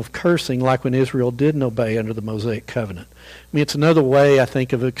the realm of cursing like when Israel didn't obey under the Mosaic covenant. I mean, it's another way, I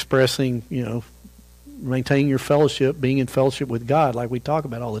think, of expressing, maintaining your fellowship, being in fellowship with God, like we talk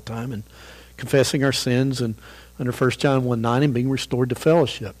about all the time, and confessing our sins, and under 1 John 1:9, and being restored to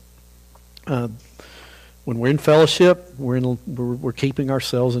fellowship. When we're in fellowship, we're keeping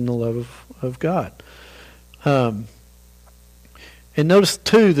ourselves in the love of God. And notice,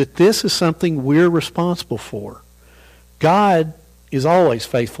 too, that this is something we're responsible for. God is always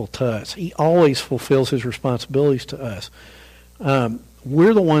faithful to us. He always fulfills his responsibilities to us.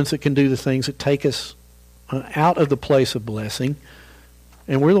 We're the ones that can do the things that take us out of the place of blessing,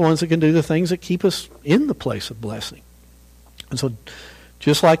 and we're the ones that can do the things that keep us in the place of blessing. And so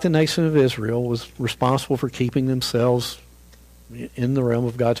just like the nation of Israel was responsible for keeping themselves in the realm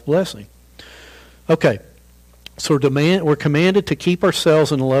of God's blessing. Okay, so we're commanded to keep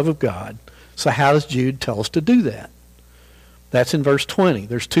ourselves in the love of God. So how does Jude tell us to do that? That's in verse 20.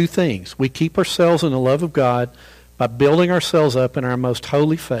 There's two things. We keep ourselves in the love of God by building ourselves up in our most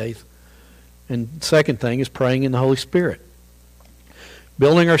holy faith. And the second thing is praying in the Holy Spirit.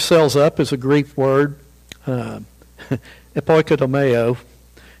 Building ourselves up is a Greek word, epoikodomeo,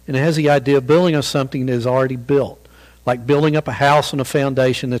 and it has the idea of building on something that is already built, like building up a house on a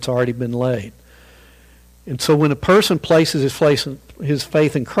foundation that's already been laid. And so when a person places his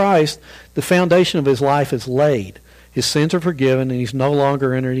faith in Christ, the foundation of his life is laid. His sins are forgiven, and he's no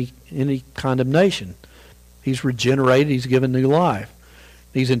longer in any condemnation. He's regenerated. He's given new life.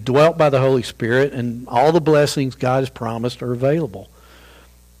 He's indwelt by the Holy Spirit, and all the blessings God has promised are available.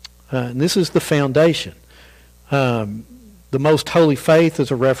 And this is the foundation. The most holy faith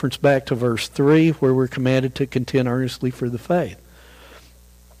is a reference back to verse 3, where we're commanded to contend earnestly for the faith.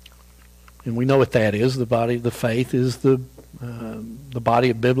 And we know what that is. The body of the faith is the body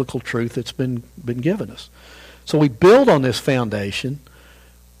of biblical truth that's been given us. So we build on this foundation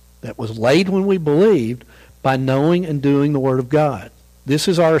that was laid when we believed by knowing and doing the Word of God. This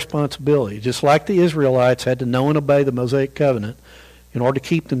is our responsibility. Just like the Israelites had to know and obey the Mosaic covenant in order to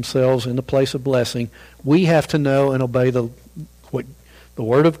keep themselves in the place of blessing, we have to know and obey the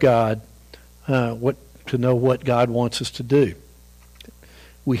Word of God, to know what God wants us to do.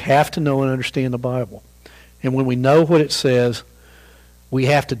 We have to know and understand the Bible. And when we know what it says, we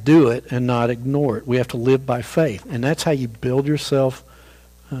have to do it and not ignore it. We have to live by faith. And that's how you build yourself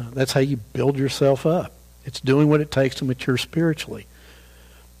up. It's doing what it takes to mature spiritually.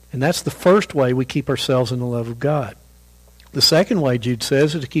 And that's the first way we keep ourselves in the love of God. The second way, Jude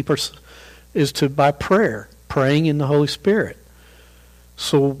says, is by prayer, praying in the Holy Spirit.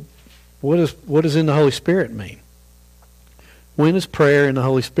 So what does in the Holy Spirit mean? When is prayer in the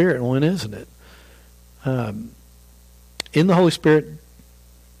Holy Spirit and when isn't it? In the Holy Spirit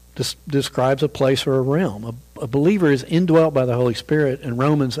describes a place or a realm. A believer is indwelt by the Holy Spirit, and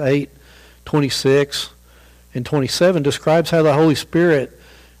Romans 8:26 and 27 describes how the Holy Spirit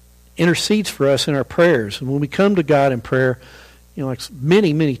intercedes for us in our prayers. And when we come to God in prayer, like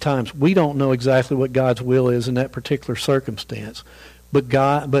many, many times, we don't know exactly what God's will is in that particular circumstance.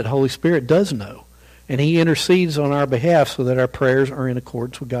 But Holy Spirit does know. And he intercedes on our behalf so that our prayers are in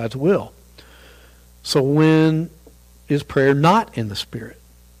accordance with God's will. So when is prayer not in the Spirit?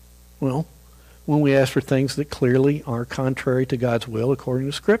 Well, when we ask for things that clearly are contrary to God's will according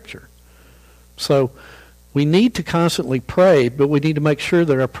to Scripture. So we need to constantly pray, but we need to make sure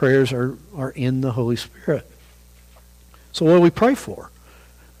that our prayers are in the Holy Spirit. So what do we pray for?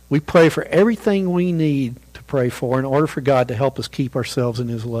 We pray for everything we need to pray for in order for God to help us keep ourselves in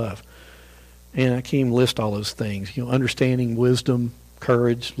his love. And I can't even list all those things. Understanding, wisdom,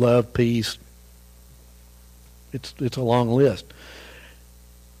 courage, love, peace. It's a long list.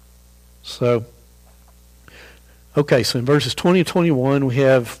 So in verses 20 and 21, we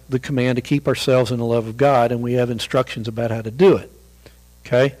have the command to keep ourselves in the love of God, and we have instructions about how to do it.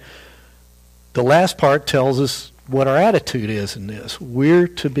 Okay? The last part tells us what our attitude is in this. We're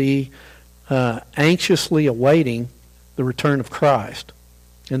to be anxiously awaiting the return of Christ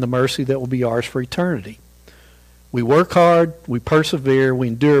and the mercy that will be ours for eternity. We work hard, we persevere, we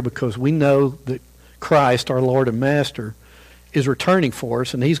endure because we know that Christ, our Lord and Master, is returning for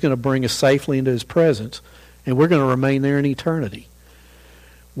us, and he's going to bring us safely into his presence, and we're going to remain there in eternity.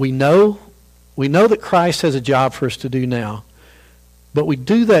 We know that Christ has a job for us to do now, but we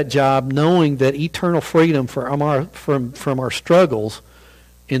do that job knowing that eternal freedom from our struggles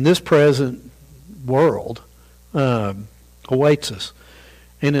in this present world awaits us.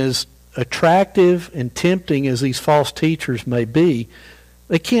 And as attractive and tempting as these false teachers may be,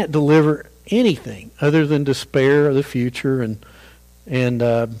 they can't deliver anything other than despair of the future and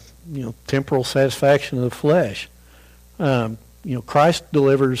temporal satisfaction of the flesh. Christ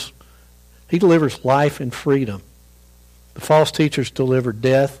delivers. He delivers life and freedom. The false teachers deliver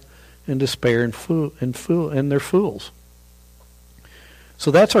death and despair, and they're fools.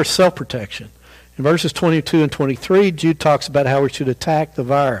 So that's our self-protection. In verses 22 and 23, Jude talks about how we should attack the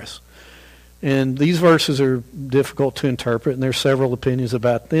virus. And these verses are difficult to interpret, and there's several opinions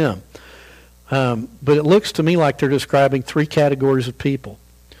about them. But it looks to me like they're describing three categories of people.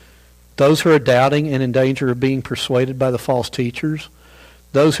 Those who are doubting and in danger of being persuaded by the false teachers.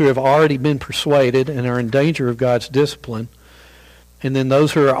 Those who have already been persuaded and are in danger of God's discipline. And then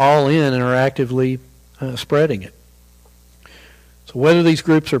those who are all in and are actively spreading it. So whether these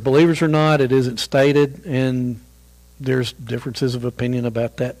groups are believers or not, it isn't stated, and there's differences of opinion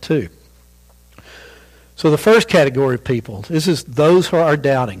about that too. So the first category of people, this is those who are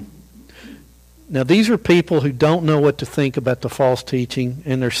doubting. Now these are people who don't know what to think about the false teaching,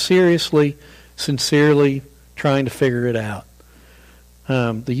 and they're seriously, sincerely trying to figure it out.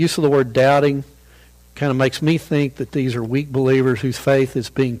 The use of the word doubting kind of makes me think that these are weak believers whose faith is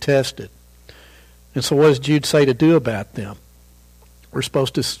being tested. And so what does Jude say to do about them? We're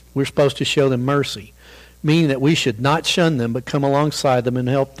supposed to show them mercy, meaning that we should not shun them but come alongside them and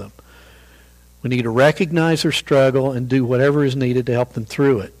help them. We need to recognize their struggle and do whatever is needed to help them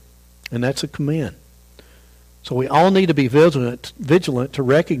through it. And that's a command. So we all need to be vigilant to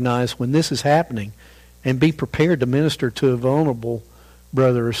recognize when this is happening and be prepared to minister to a vulnerable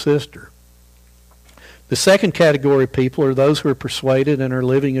brother or sister. The second category of people are those who are persuaded and are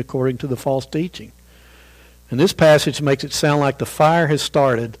living according to the false teaching. And this passage makes it sound like the fire has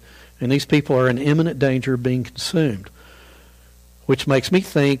started and these people are in imminent danger of being consumed, which makes me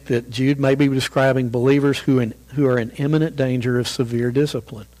think that Jude may be describing believers who are in imminent danger of severe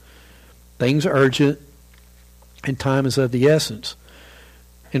discipline. Things are urgent and time is of the essence.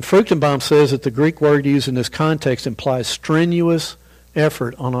 And Fruchtenbaum says that the Greek word used in this context implies strenuous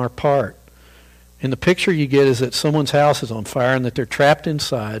effort on our part. And the picture you get is that someone's house is on fire and that they're trapped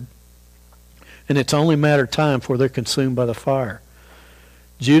inside, and it's only a matter of time before they're consumed by the fire.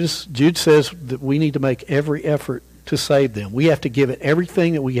 Jude says that we need to make every effort to save them. We have to give it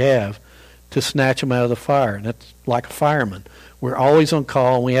everything that we have to snatch them out of the fire. And that's like a fireman. We're always on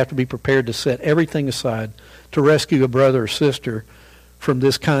call, and we have to be prepared to set everything aside to rescue a brother or sister from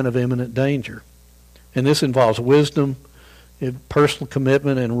this kind of imminent danger. And this involves wisdom, personal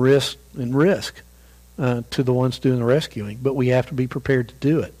commitment, and risk to the ones doing the rescuing. But we have to be prepared to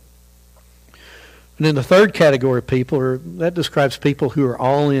do it. And then the third category of people, that describes people who are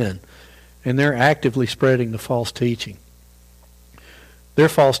all in, and they're actively spreading the false teaching. They're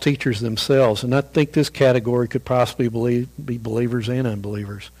false teachers themselves, and I think this category could possibly be believers and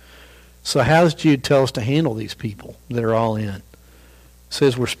unbelievers. So how does Jude tell us to handle these people that are all in? It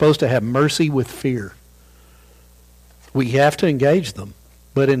says we're supposed to have mercy with fear. We have to engage them,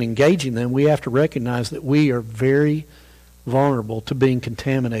 but in engaging them, we have to recognize that we are very vulnerable to being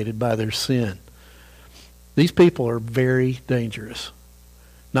contaminated by their sin. These people are very dangerous,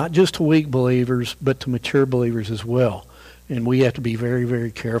 not just to weak believers, but to mature believers as well. And we have to be very,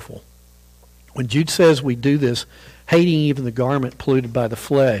 very careful. When Jude says we do this, hating even the garment polluted by the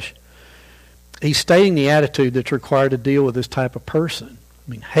flesh, he's stating the attitude that's required to deal with this type of person.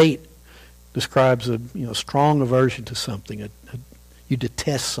 I mean, hate describes a strong aversion to something. You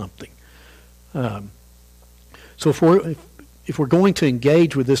detest something. So if we're going to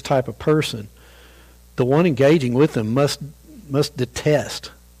engage with this type of person, the one engaging with them must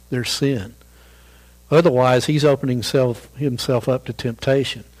detest their sin. Otherwise, he's opening himself up to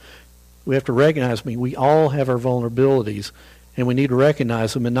temptation. We have to recognize, we all have our vulnerabilities, and we need to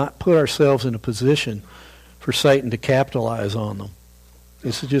recognize them and not put ourselves in a position for Satan to capitalize on them.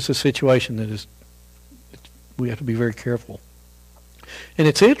 This is just a situation that we have to be very careful. And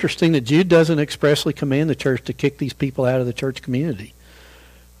it's interesting that Jude doesn't expressly command the church to kick these people out of the church community.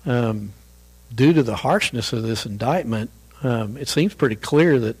 due to the harshness of this indictment, it seems pretty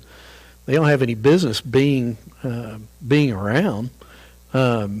clear that they don't have any business being around,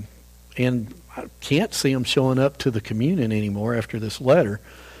 and I can't see them showing up to the communion anymore after this letter.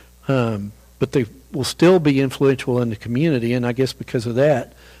 But they will still be influential in the community, and I guess because of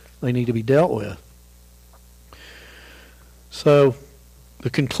that, they need to be dealt with. So, the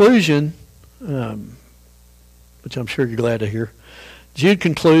conclusion, which I'm sure you're glad to hear, Jude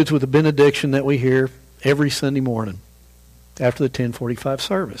concludes with a benediction that we hear every Sunday morning after the 10:45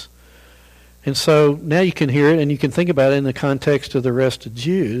 service. And so now you can hear it and you can think about it in the context of the rest of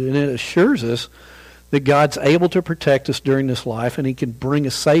Jude, and it assures us that God's able to protect us during this life, and he can bring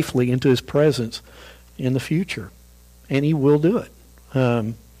us safely into his presence in the future. And he will do it.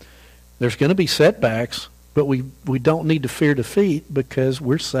 There's going to be setbacks, but we don't need to fear defeat because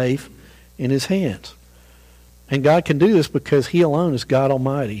we're safe in his hands. And God can do this because he alone is God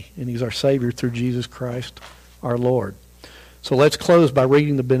Almighty, and he's our Savior through Jesus Christ our Lord. So let's close by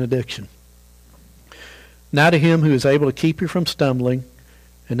reading the benediction. Now to him who is able to keep you from stumbling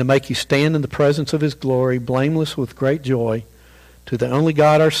and to make you stand in the presence of his glory, blameless with great joy, to the only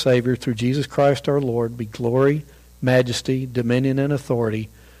God our Savior through Jesus Christ our Lord, be glory, majesty, dominion, and authority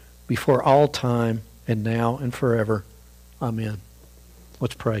before all time and now and forever. Amen.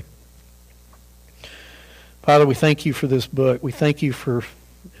 Let's pray. Father, we thank you for this book. We thank you for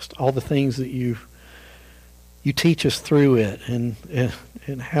just all the things that you teach us through it, and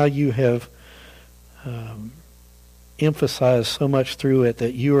how you have emphasized so much through it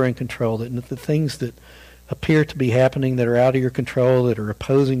that you are in control, that the things that appear to be happening that are out of your control, that are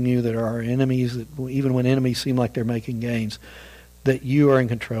opposing you, that are our enemies, that even when enemies seem like they're making gains, that you are in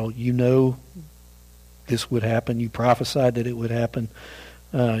control. You know this would happen. You prophesied that it would happen.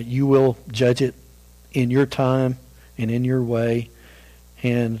 You will judge it in your time and in your way.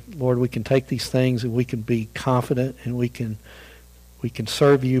 And Lord, we can take these things and we can be confident, and we can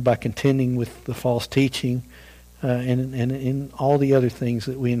serve you by contending with the false teaching and in all the other things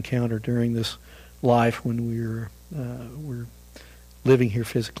that we encounter during this life when we're living here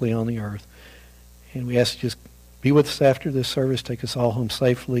physically on the earth. And we ask you just be with us after this service, take us all home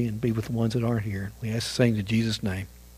safely, and be with the ones that aren't here. We ask the same in Jesus' name.